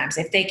 Oftentimes,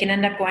 if they can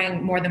end up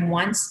going more than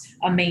once,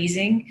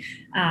 amazing.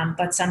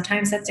 But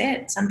sometimes that's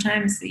it.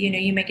 Sometimes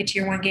you make it to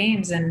your one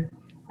games, and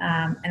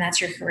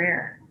that's your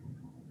career.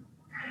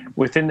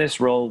 Within this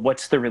role,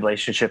 what's the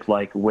relationship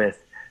like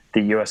with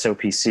the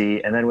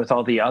USOPC and then with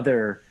all the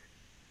other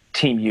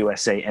Team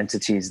USA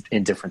entities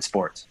in different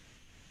sports?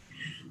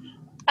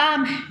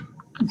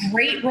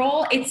 Great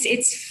role.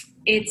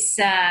 It's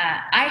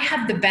I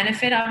have the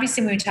benefit,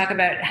 obviously, when we talk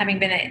about having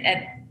been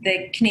at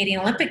the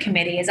Canadian Olympic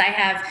Committee, is I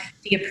have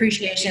the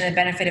appreciation and the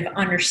benefit of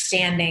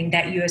understanding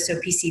that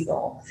USOPC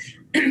role.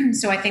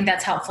 So I think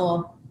that's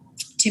helpful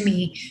to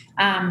me.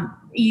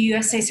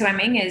 USA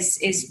Swimming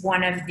is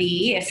one of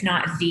the, if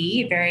not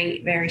the,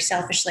 very, very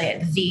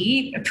selfishly,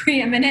 the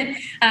preeminent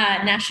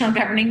national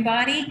governing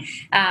body.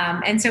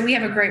 And so we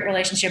have a great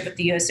relationship with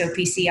the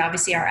USOPC.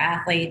 Obviously, our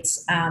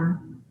athletes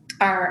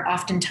are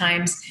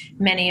oftentimes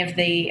many of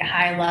the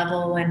high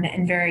level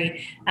and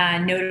very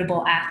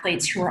notable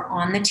athletes who are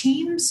on the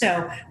team.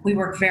 So we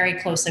work very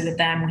closely with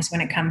them, because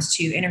when it comes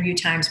to interview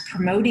times,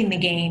 promoting the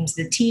games,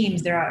 the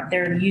teams,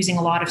 they're using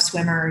a lot of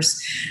swimmers.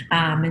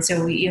 And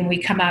so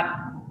we come up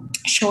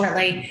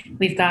shortly.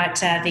 We've got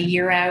the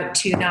year out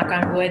to, knock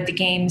on wood, the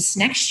games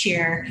next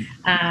year.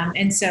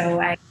 And so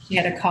I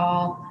had a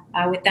call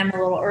with them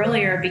a little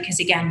earlier,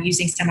 because, again,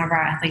 using some of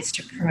our athletes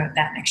to promote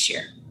that next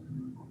year.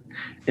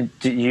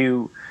 Do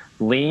you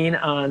lean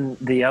on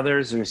the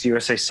others? There's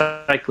USA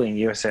Cycling,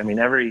 USA.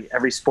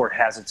 Every sport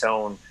has its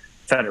own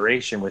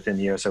federation within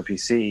the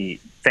USOPC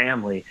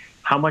family.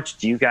 How much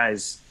do you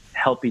guys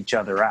help each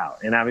other out?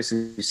 And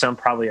obviously, some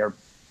probably are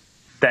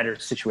better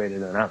situated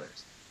than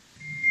others.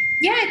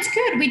 Yeah, it's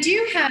good. We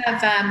do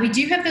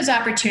have those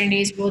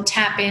opportunities. We'll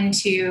tap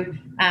into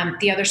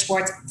the other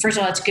sports. First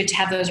of all, it's good to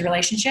have those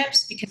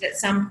relationships, because at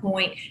some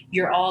point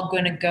you're all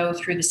going to go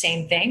through the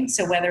same thing.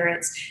 So whether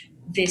it's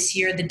this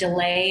year, the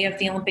delay of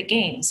the Olympic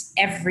Games,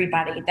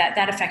 everybody,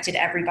 that affected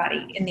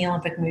everybody in the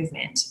Olympic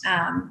movement.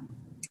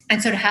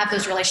 And so to have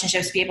those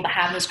relationships, be able to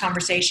have those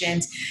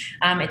conversations,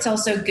 it's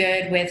also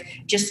good with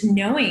just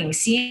knowing,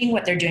 seeing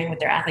what they're doing with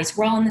their athletes.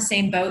 We're all in the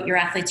same boat. Your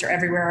athletes are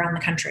everywhere around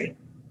the country.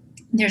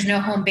 There's no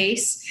home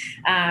base.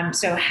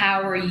 So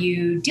how are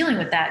you dealing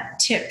with that?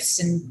 Tips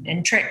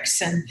and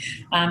tricks and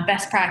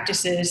best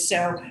practices.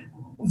 So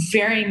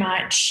very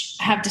much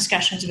have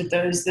discussions with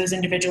those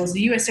individuals.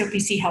 The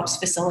USOPC helps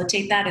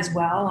facilitate that as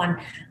well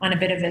on a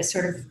bit of a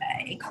sort of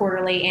a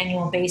quarterly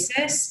annual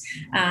basis.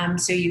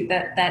 So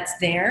that's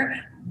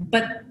there.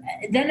 But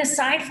then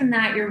aside from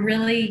that,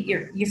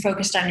 you're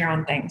focused on your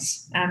own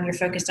things. You're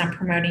focused on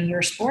promoting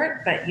your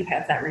sport, but you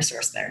have that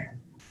resource there.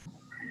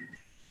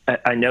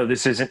 I know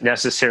this isn't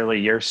necessarily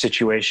your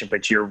situation,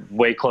 but you're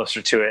way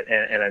closer to it,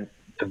 and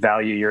I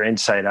value your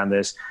insight on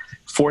this.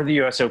 For the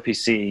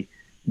USOPC,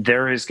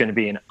 there is going to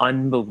be an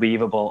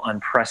unbelievable,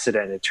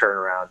 unprecedented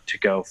turnaround to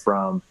go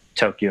from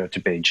Tokyo to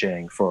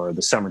Beijing for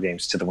the Summer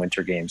Games to the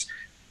Winter Games.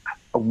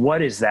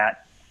 What is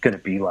that going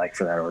to be like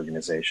for that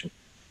organization?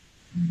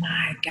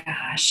 My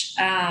gosh.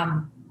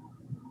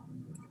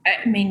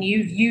 I mean,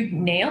 you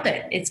nailed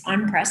it. It's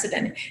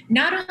unprecedented.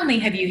 Not only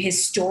have you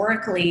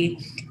historically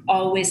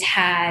always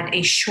had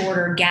a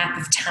shorter gap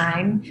of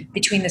time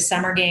between the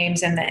Summer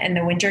Games and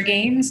the Winter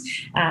Games,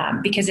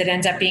 because it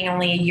ends up being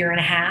only a year and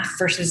a half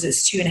versus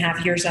it's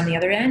 2.5 years on the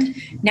other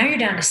end. Now you're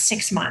down to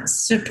 6 months.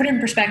 So to put in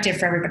perspective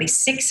for everybody,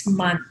 6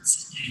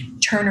 months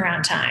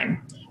turnaround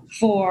time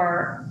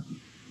for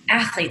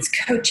athletes,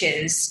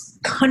 coaches,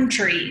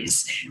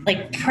 countries,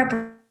 like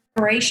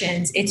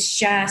preparations. It's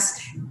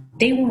just,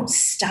 they won't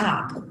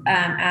stop.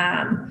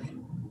 When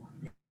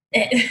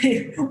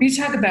you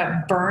talk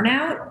about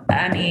burnout,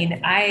 I mean,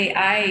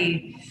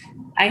 I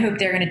hope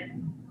they're going to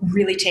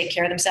really take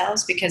care of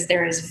themselves, because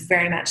there is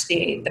very much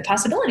the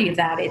possibility of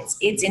that.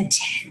 It's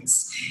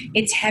intense,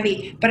 it's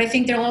heavy, but I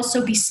think they'll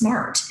also be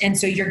smart. And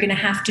so you're going to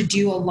have to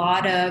do a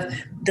lot of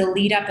the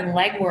lead up and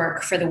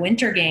legwork for the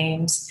Winter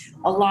Games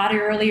a lot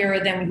earlier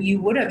than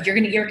you would have. You're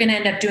going to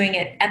end up doing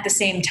it at the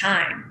same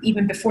time,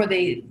 even before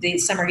the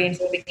Summer Games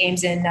or the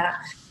Games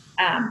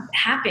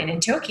happen in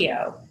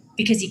Tokyo,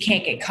 because you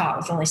can't get caught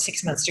with only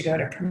 6 months to go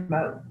to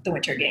promote the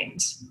Winter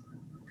Games.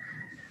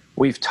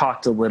 We've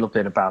talked a little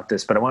bit about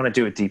this, but I want to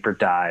do a deeper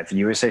dive.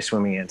 USA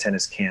Swimming and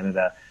Tennis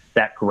Canada,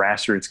 that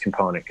grassroots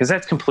component, because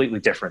that's completely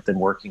different than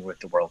working with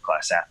the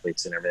world-class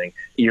athletes and everything.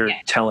 You're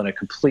telling a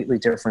completely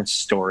different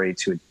story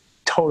to a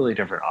totally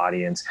different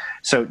audience.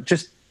 So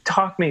just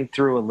talk me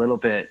through a little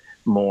bit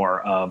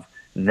more of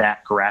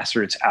that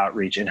grassroots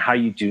outreach and how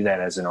you do that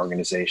as an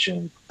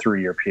organization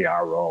through your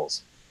PR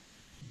roles.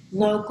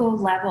 Local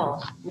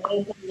level,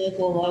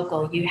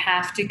 local. You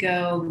have to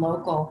go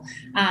local.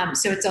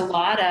 So it's a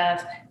lot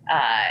of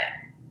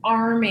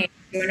arming.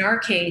 So in our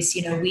case,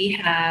 we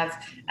have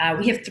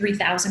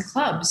 3,000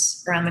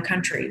 clubs around the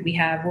country.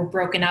 We're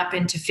broken up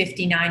into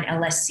 59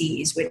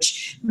 LSCs,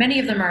 which many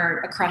of them are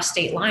across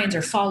state lines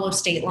or follow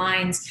state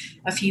lines,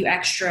 a few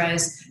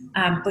extras.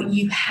 But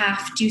you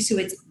have to, so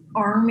it's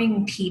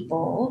arming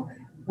people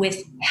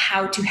with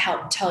how to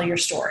help tell your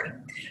story.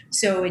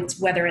 So it's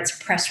whether it's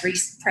press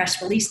release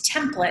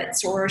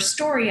templates or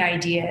story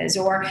ideas,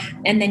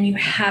 and then you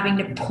having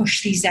to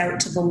push these out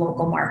to the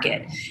local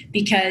market,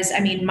 because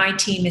my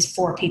team is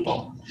 4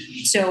 people.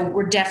 So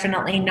we're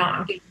definitely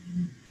not getting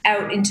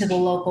out into the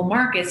local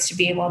markets to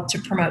be able to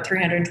promote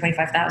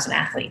 325,000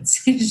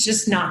 athletes. It's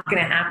just not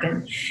going to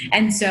happen.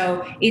 And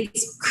so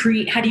it's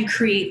how do you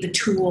create the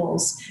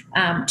tools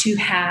to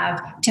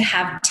have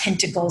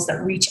tentacles that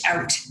reach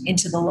out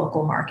into the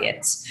local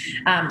markets.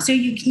 So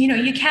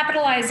you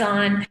capitalize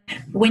on,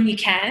 when you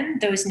can,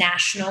 those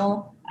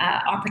national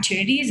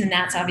opportunities, and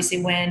that's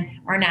obviously when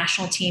our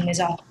national team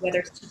is off, whether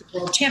it's to the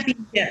World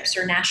Championships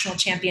or national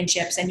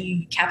championships, and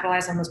you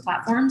capitalize on those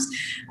platforms.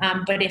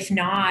 But if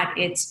not,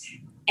 it's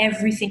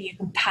everything you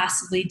can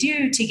possibly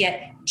do to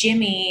get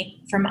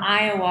Jimmy from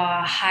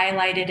Iowa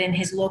highlighted in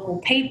his local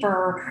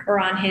paper or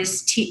on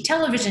his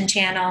television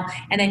channel,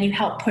 and then you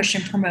help push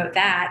and promote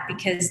that,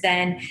 because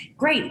then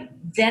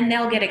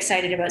they'll get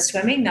excited about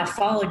swimming. They'll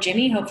follow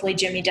Jimmy. Hopefully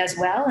Jimmy does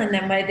well. And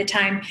then by the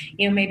time,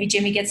 maybe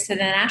Jimmy gets to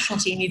the national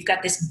team, you've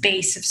got this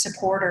base of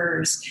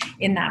supporters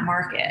in that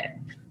market.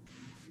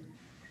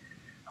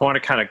 I want to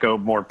kind of go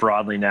more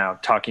broadly now,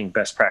 talking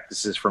best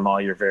practices from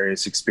all your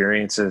various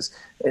experiences.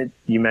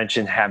 You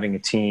mentioned having a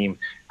team.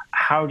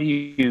 How do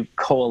you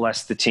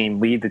coalesce the team,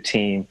 lead the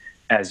team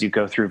as you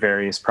go through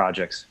various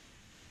projects?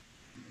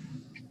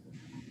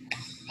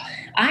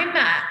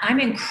 I'm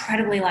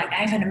incredibly I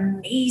have an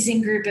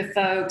amazing group of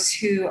folks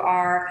who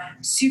are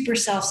super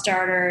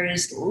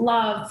self-starters,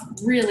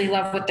 really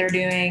love what they're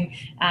doing.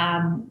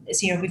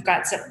 We've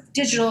got some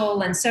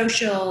digital and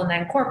social and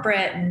then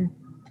corporate,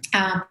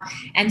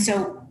 and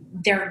so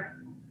they're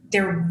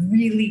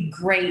really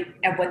great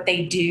at what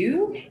they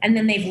do, and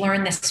then they've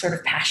learned this sort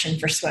of passion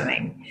for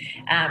swimming.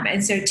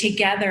 And so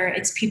together,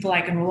 it's people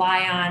I can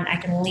rely on, I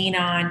can lean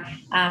on,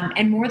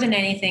 and more than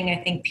anything, I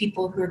think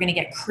people who are going to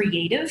get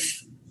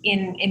creative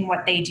in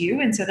what they do.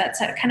 And so that's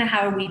kind of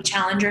how we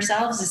challenge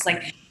ourselves, is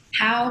like,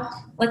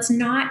 let's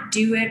not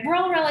do it. We're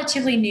all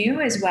relatively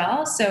new as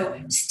well. So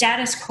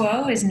status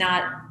quo is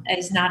not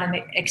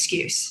an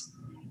excuse.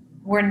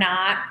 We're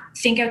not,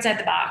 think outside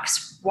the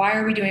box. Why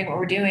are we doing what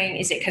we're doing?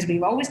 Is it because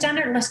we've always done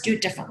it, or let's do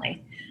it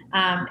differently?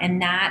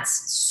 And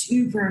that's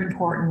super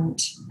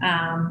important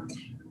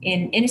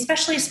in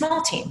especially a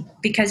small team,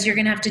 because you're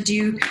going to have to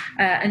do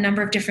a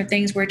number of different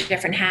things, wear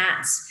different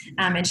hats,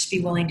 and just be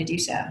willing to do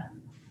so.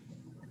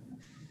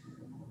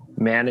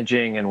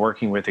 Managing and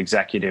working with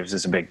executives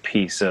is a big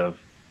piece of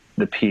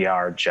the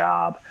PR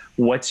job.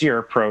 What's your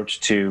approach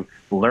to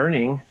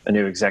learning a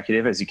new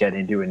executive as you get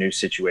into a new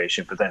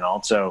situation, but then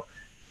also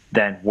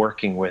then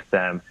working with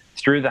them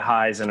through the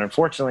highs? And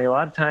unfortunately, a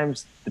lot of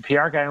times the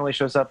PR guy only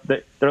shows up,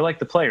 they're like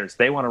the players.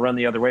 They want to run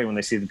the other way when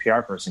they see the PR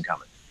person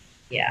coming.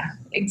 Yeah,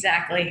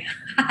 exactly.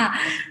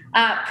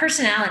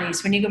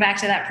 Personalities, when you go back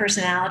to that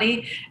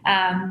personality,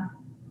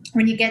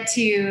 when you get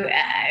to,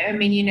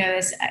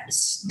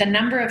 this, the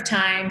number of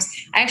times,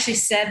 I actually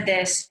said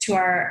this to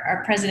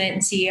our president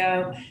and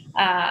CEO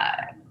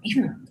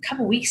even a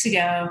couple weeks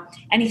ago,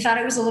 and he thought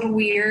it was a little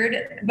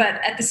weird, but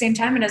at the same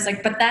time, and I was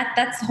like, but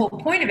that's the whole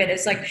point of it.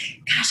 It's like,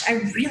 gosh,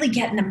 I really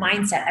get in the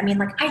mindset. I mean,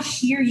 like, I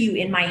hear you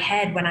in my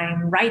head when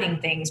I'm writing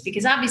things,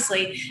 because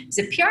obviously as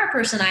a PR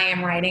person, I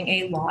am writing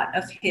a lot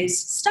of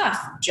his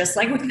stuff, just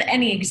like with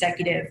any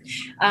executive.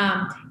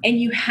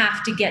 And you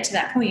have to get to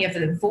that point. You have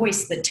the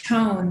voice, the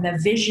tone, the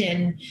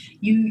vision.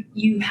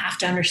 You have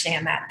to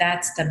understand that.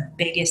 That's the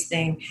biggest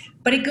thing.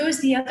 But it goes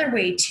the other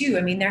way too.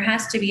 I mean, there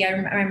has to be, I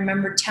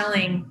remember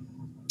telling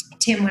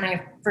Tim when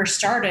I first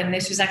started, and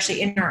this was actually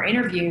in our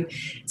interview,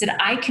 is that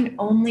I can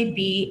only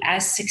be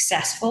as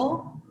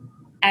successful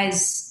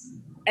as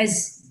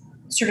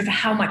sort of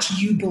how much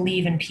you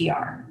believe in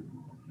PR.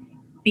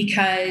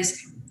 Because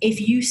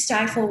if you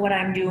stifle what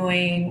I'm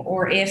doing,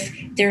 or if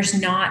there's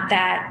not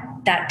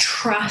that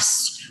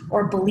trust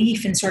or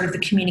belief in sort of the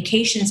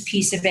communications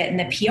piece of it and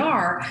the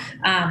PR,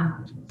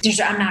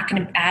 I'm not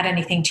going to add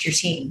anything to your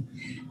team.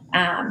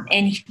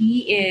 And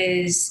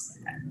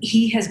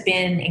he has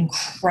been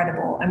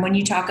incredible. And when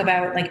you talk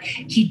about, like,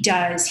 he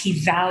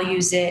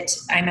values it.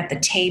 I'm at the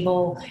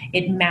table.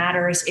 It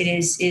matters. It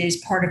is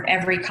part of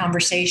every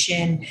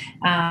conversation.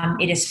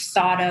 It is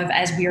thought of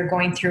as we are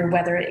going through,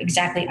 whether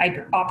exactly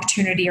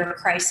opportunity or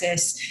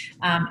crisis.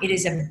 It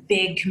is a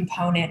big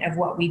component of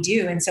what we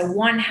do. And so,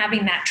 one,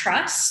 having that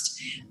trust,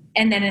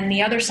 and then on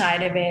the other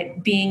side of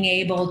it, being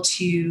able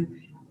to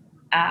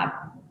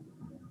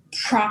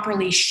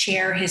properly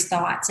share his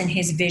thoughts and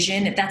his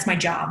vision. That's my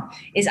job,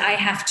 is I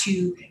have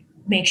to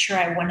make sure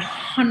I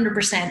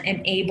 100%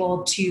 am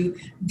able to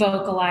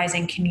vocalize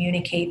and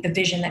communicate the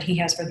vision that he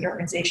has for the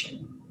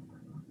organization.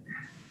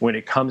 When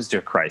it comes to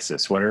a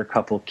crisis, what are a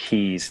couple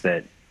keys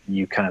that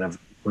you kind of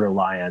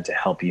rely on to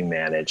help you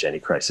manage any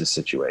crisis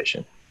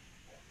situation?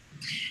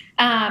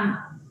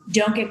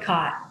 Don't get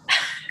caught.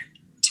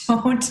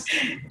 Don't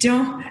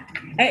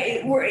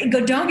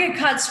get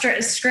caught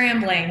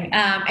scrambling,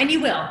 and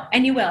you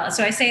will.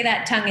 So I say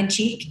that tongue in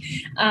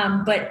cheek,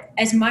 but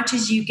as much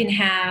as you can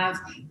have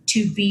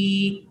to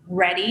be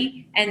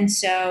ready. And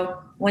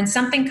so when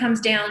something comes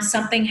down,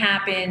 something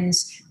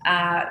happens.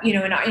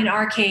 In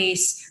our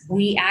case,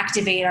 we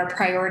activate our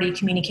priority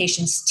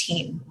communications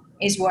team.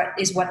 Is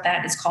what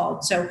that is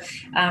called. So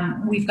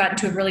we've gotten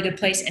to a really good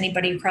place.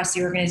 Anybody across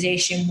the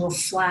organization will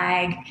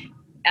flag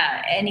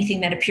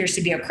anything that appears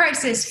to be a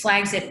crisis,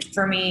 flags it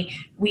for me.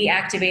 We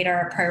activate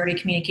our priority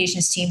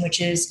communications team, which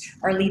is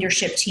our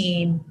leadership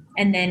team,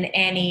 and then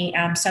any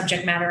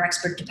subject matter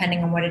expert,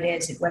 depending on what it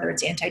is, whether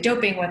it's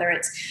anti-doping, whether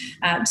it's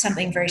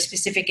something very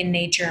specific in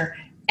nature.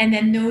 And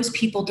then those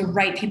people, the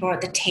right people, are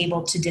at the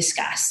table to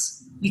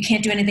discuss. You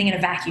can't do anything in a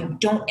vacuum.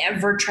 Don't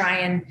ever try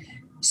and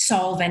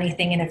solve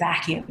anything in a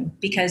vacuum,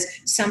 because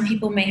some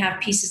people may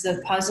have pieces of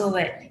the puzzle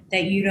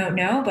that you don't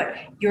know, but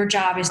your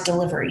job is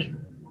delivery.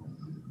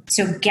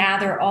 So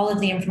gather all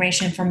of the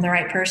information from the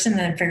right person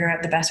and then figure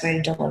out the best way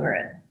to deliver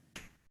it.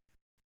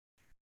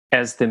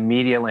 As the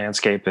media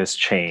landscape has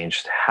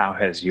changed, how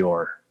has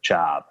your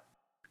job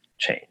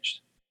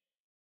changed?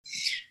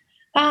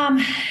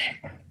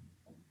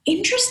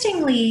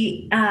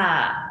 Interestingly,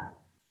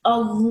 a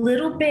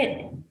little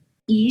bit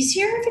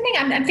easier.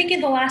 I'm thinking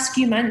the last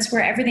few months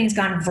where everything's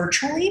gone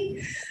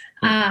virtually.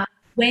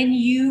 When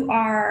you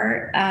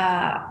are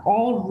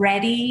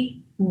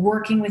already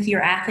working with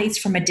your athletes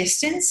from a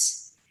distance,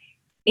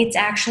 it's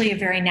actually a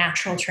very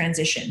natural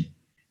transition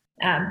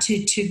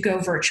to go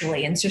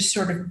virtually and just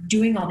sort of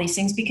doing all these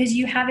things, because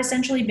you have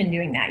essentially been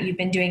doing that. You've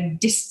been doing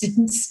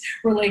distance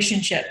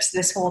relationships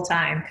this whole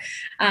time.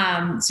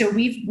 So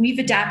we've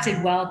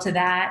adapted well to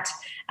that.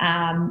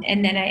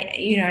 And then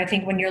I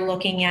think when you're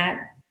looking at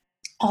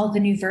all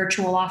the new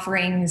virtual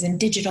offerings and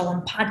digital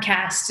and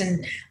podcasts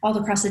and all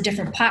across the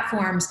different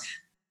platforms,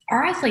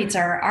 our athletes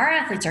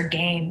are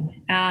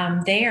game.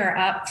 They are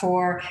up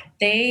for,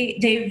 they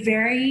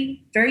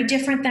very, very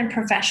different than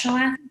professional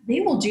athletes. They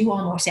will do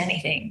almost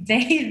anything.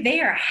 They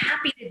are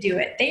happy to do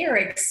it. They are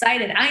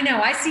excited. I know,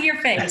 I see your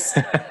face.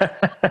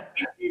 It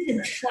is a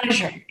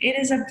pleasure. It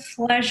is a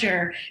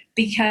pleasure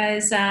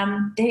because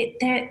they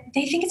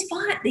think it's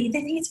fun. They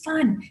think it's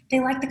fun. They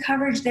like the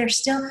coverage. They're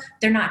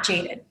not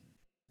jaded.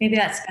 Maybe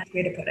that's the best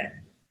way to put it.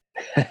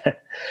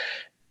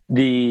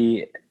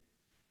 The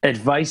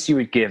advice you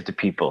would give to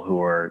people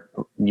who are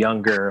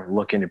younger,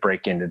 looking to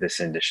break into this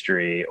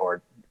industry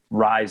or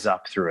rise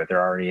up through it,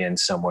 they're already in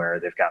somewhere,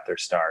 they've got their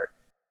start,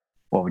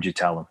 what would you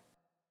tell them?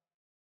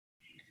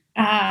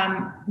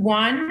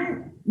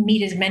 One,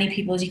 meet as many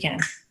people as you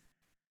can.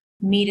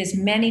 Meet as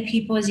many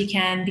people as you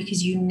can,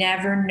 because you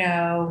never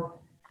know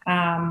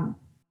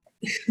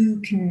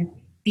who can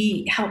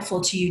be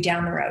helpful to you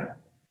down the road,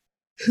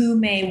 who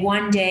may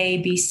one day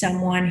be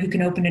someone who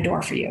can open a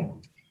door for you.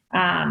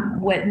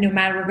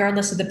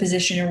 Regardless of the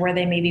position or where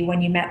they may be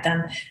when you met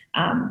them.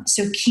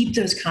 So keep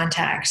those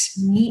contacts,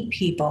 meet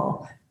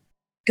people,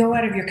 go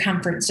out of your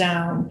comfort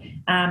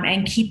zone,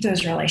 and keep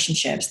those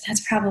relationships.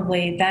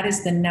 That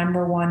is the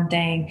number one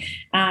thing.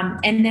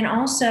 And then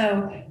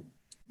also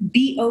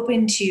be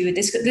open to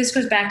this. This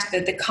goes back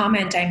to the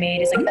comment I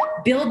made, is like,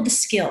 build the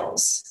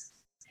skills,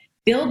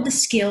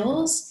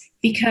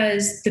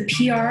 because the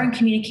PR and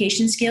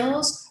communication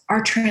skills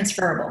are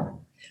transferable.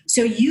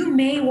 So you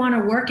may want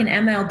to work in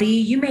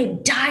MLB, you may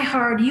die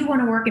hard, you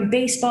want to work in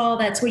baseball,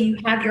 that's what you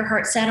have your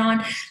heart set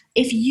on.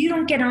 If you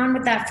don't get on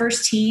with that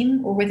first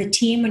team or with a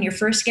team when you're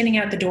first getting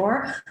out the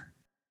door,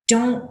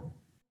 don't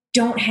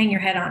hang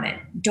your head on it.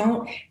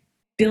 Don't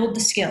build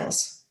the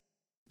skills.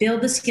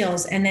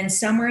 And then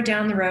somewhere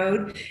down the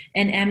road,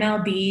 an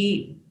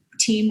MLB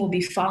team will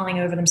be falling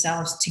over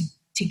themselves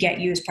to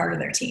get you as part of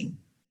their team.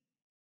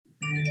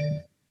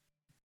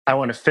 I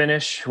want to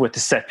finish with the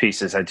set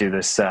pieces. I do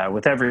this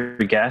with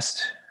every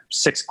guest,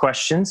 6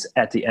 questions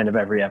at the end of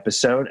every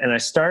episode. And I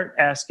start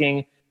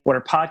asking, what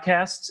are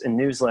podcasts and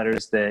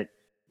newsletters that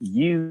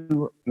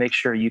you make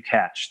sure you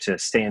catch to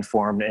stay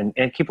informed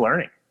and keep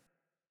learning?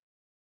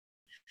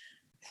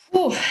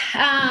 So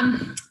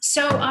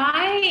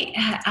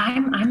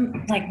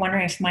I'm like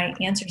wondering if my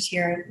answers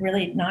here are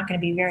really not going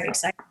to be very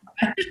exciting.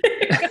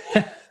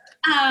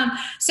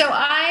 So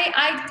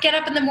I get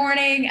up in the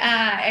morning,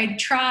 I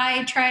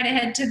try to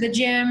head to the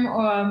gym,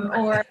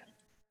 or at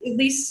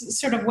least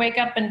sort of wake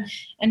up and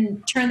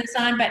turn this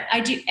on. But I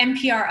do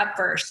NPR Up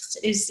First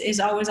is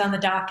always on the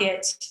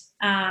docket.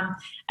 I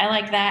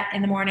like that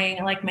in the morning.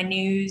 I like my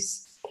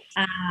news.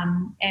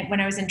 And when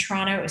I was in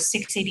Toronto, it was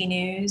 680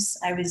 News.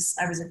 I was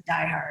a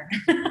diehard.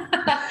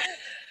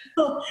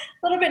 A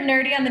little bit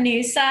nerdy on the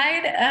news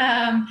side.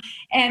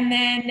 And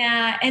then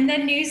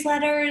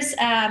newsletters,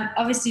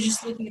 obviously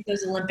just looking at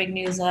those Olympic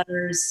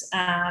newsletters,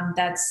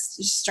 that's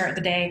just start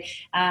the day.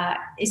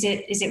 Is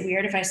it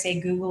weird if I say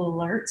Google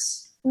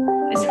Alerts?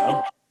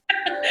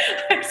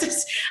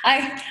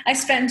 I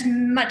spend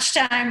much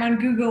time on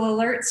Google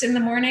Alerts in the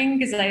morning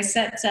because I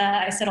set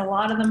a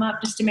lot of them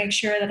up just to make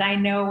sure that I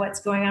know what's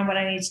going on, what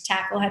I need to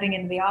tackle heading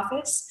into the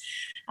office.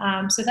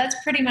 So that's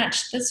pretty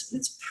much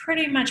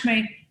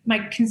my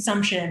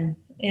consumption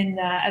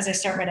as I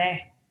start my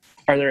day.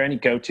 Are there any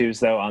go-tos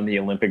though on the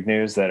Olympic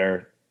news that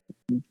are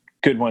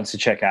good ones to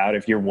check out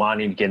if you're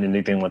wanting to get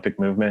into the Olympic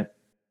movement?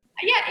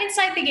 Yeah,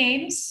 Inside the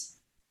Games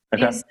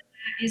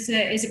is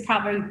a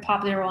probably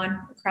popular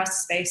one across the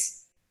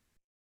space.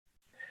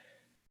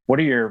 What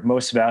are your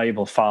most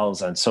valuable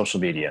follows on social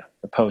media?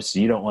 The posts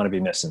you don't want to be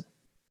missing?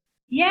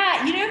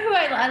 Yeah, you know who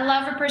I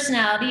love her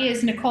personality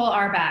is Nicole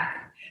Auerbach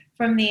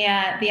from the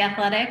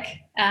Athletic.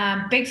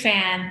 Big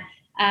fan.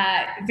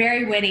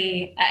 Very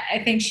witty.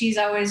 I think she's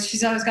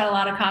always got a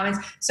lot of comments.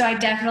 So I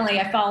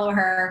follow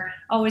her,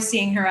 always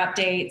seeing her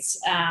updates.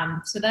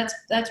 So that's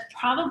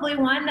probably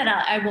one that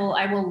I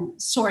will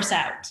source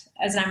out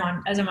as I'm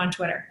on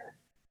Twitter.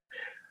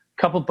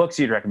 Couple books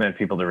you'd recommend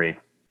people to read?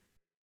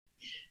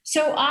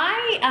 So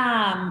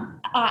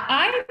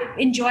I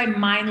enjoy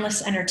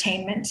mindless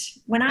entertainment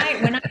when I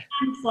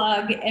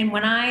unplug and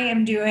when I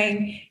am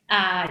doing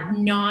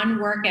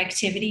non-work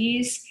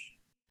activities.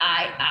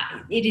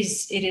 It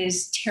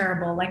is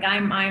terrible. Like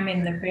I'm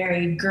in the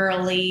very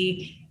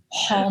girly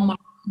Hallmark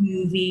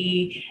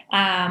movie,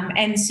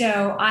 and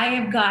so I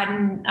have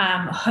gotten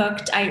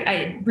hooked.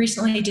 I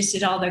recently just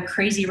did all the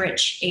Crazy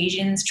Rich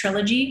Asians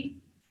trilogy.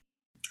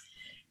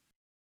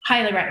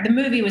 Highly recommend.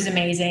 The movie was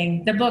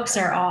amazing. The books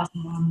are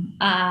awesome,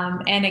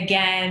 and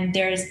again,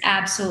 there is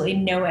absolutely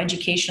no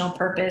educational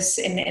purpose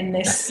in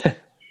this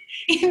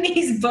in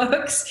these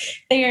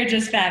books. They are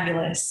just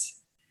fabulous.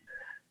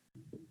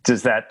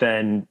 Does that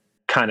then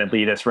kind of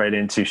lead us right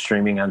into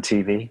streaming on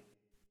TV?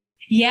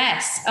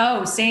 Yes.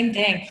 Oh, same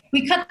thing.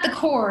 We cut the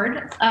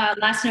cord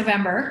last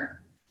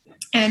November,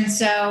 and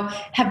so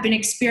have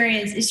been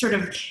sort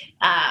of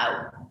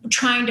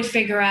trying to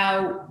figure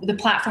out the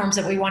platforms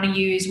that we want to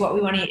use, what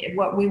we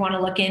want to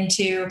look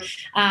into.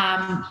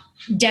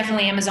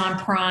 Definitely Amazon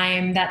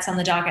Prime. That's on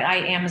the docket.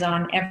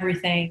 Amazon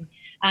everything.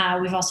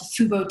 We've also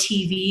Fubo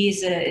TV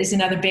is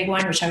another big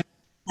one, which I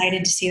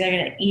excited to see that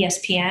at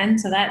ESPN.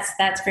 So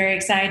that's very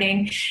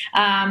exciting.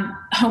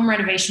 Home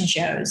renovation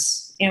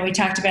shows. We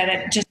talked about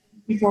it just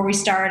before we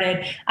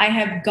started, I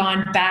have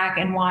gone back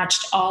and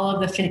watched all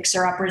of the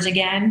Fixer Uppers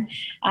again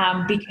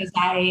because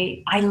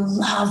I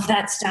love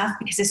that stuff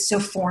because it's so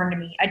foreign to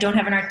me. I don't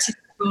have an artistic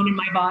bone in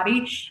my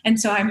body, and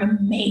so I'm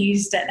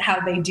amazed at how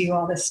they do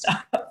all this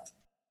stuff.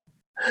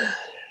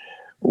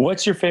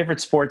 What's your favorite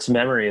sports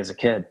memory as a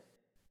kid?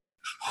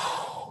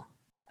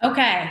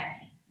 Okay,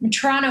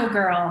 Toronto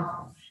girl.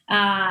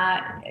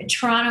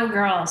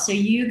 So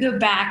you go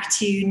back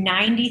to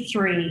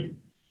 93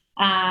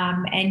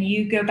 and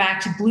you go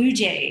back to Blue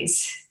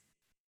Jays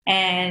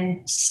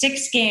and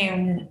 6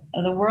 games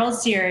of the World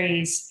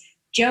Series,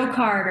 Joe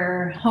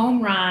Carter,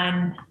 home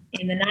run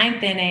in the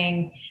 9th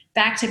inning,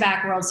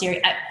 back-to-back World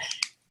Series.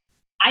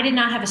 I did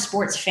not have a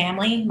sports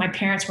family. My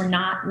parents were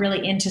not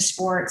really into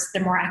sports.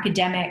 They're more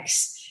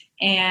academics.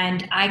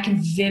 And I can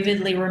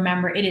vividly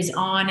remember it is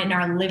on in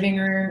our living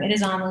room. It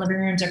is on the living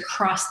rooms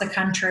across the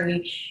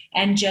country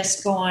and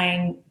just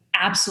going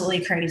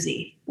absolutely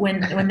crazy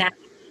when that,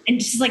 and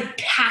just like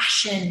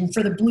passion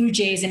for the Blue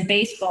Jays and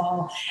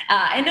baseball.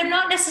 And I'm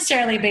not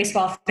necessarily a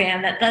baseball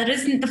fan. That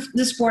isn't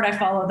the sport I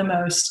follow the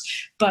most,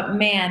 but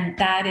man,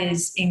 that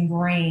is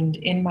ingrained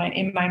in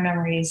my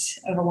memories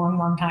of a long,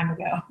 long time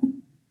ago.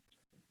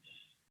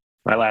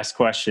 My last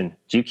question.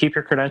 Do you keep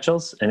your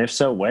credentials? And if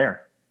so,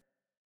 where?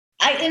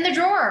 In the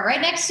drawer right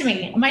next to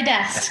me on my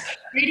desk,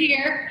 right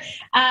here.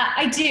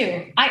 I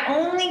do. I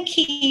only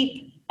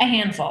keep a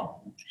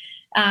handful.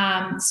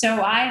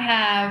 So I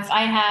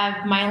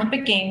have my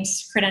Olympic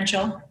Games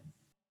credential.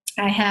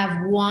 I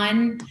have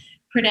one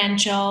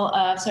credential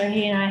of,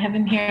 I have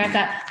them here. I've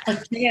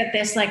got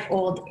this like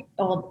old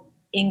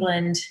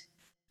England,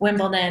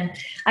 Wimbledon.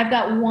 I've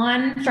got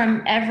one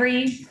from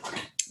every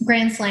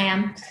Grand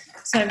Slam.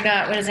 So I've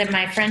got,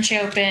 my French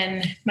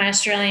Open, my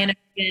Australian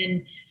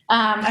Open.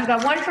 I've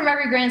got one from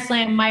every Grand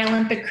Slam, my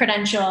Olympic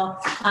credential,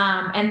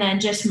 and then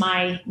just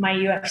my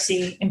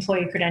UFC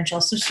employee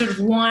credential. So sort of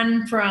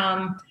one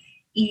from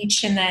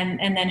each, and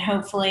then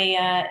hopefully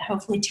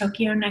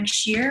Tokyo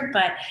next year.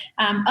 But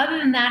other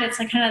than that, it's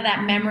like kind of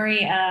that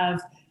memory of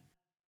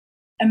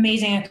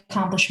amazing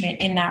accomplishment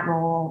in that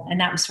role, and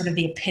that was sort of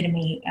the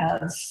epitome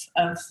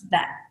of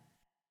that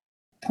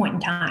point in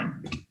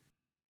time.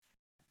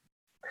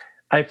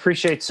 I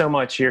appreciate so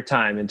much your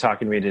time in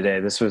talking to me today.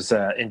 This was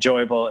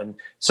enjoyable and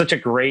such a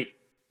great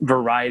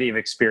variety of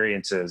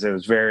experiences. It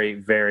was very,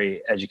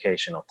 very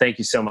educational. Thank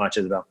you so much,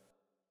 Isabel.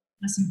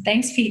 Awesome.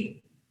 Thanks,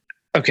 Pete.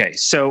 Okay,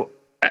 so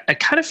I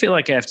kind of feel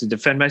like I have to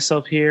defend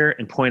myself here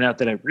and point out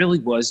that I really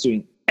was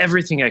doing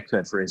everything I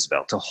could for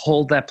Isabel to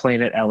hold that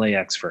plane at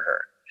LAX for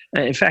her.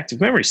 And in fact, if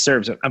memory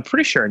serves, I'm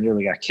pretty sure I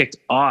nearly got kicked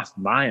off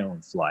my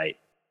own flight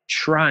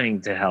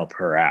trying to help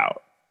her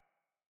out.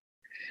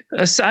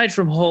 Aside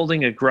from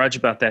holding a grudge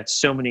about that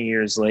so many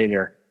years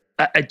later,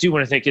 I do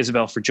want to thank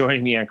Isabel for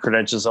joining me on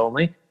Credentials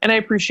Only, and I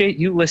appreciate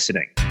you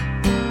listening.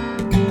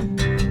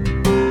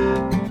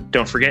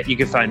 Don't forget, you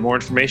can find more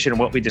information on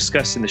what we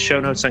discussed in the show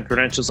notes on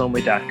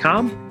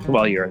credentialsonly.com. And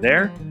while you're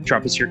there,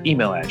 drop us your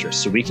email address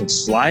so we can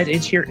slide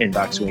into your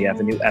inbox when we have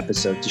a new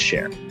episode to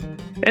share.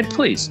 And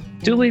please,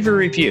 do leave a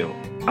review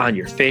on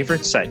your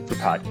favorite site for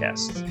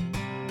podcasts.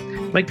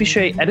 Mike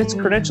Bichet edits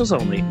Credentials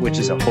Only, which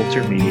is a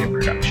Holter Media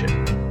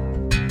production.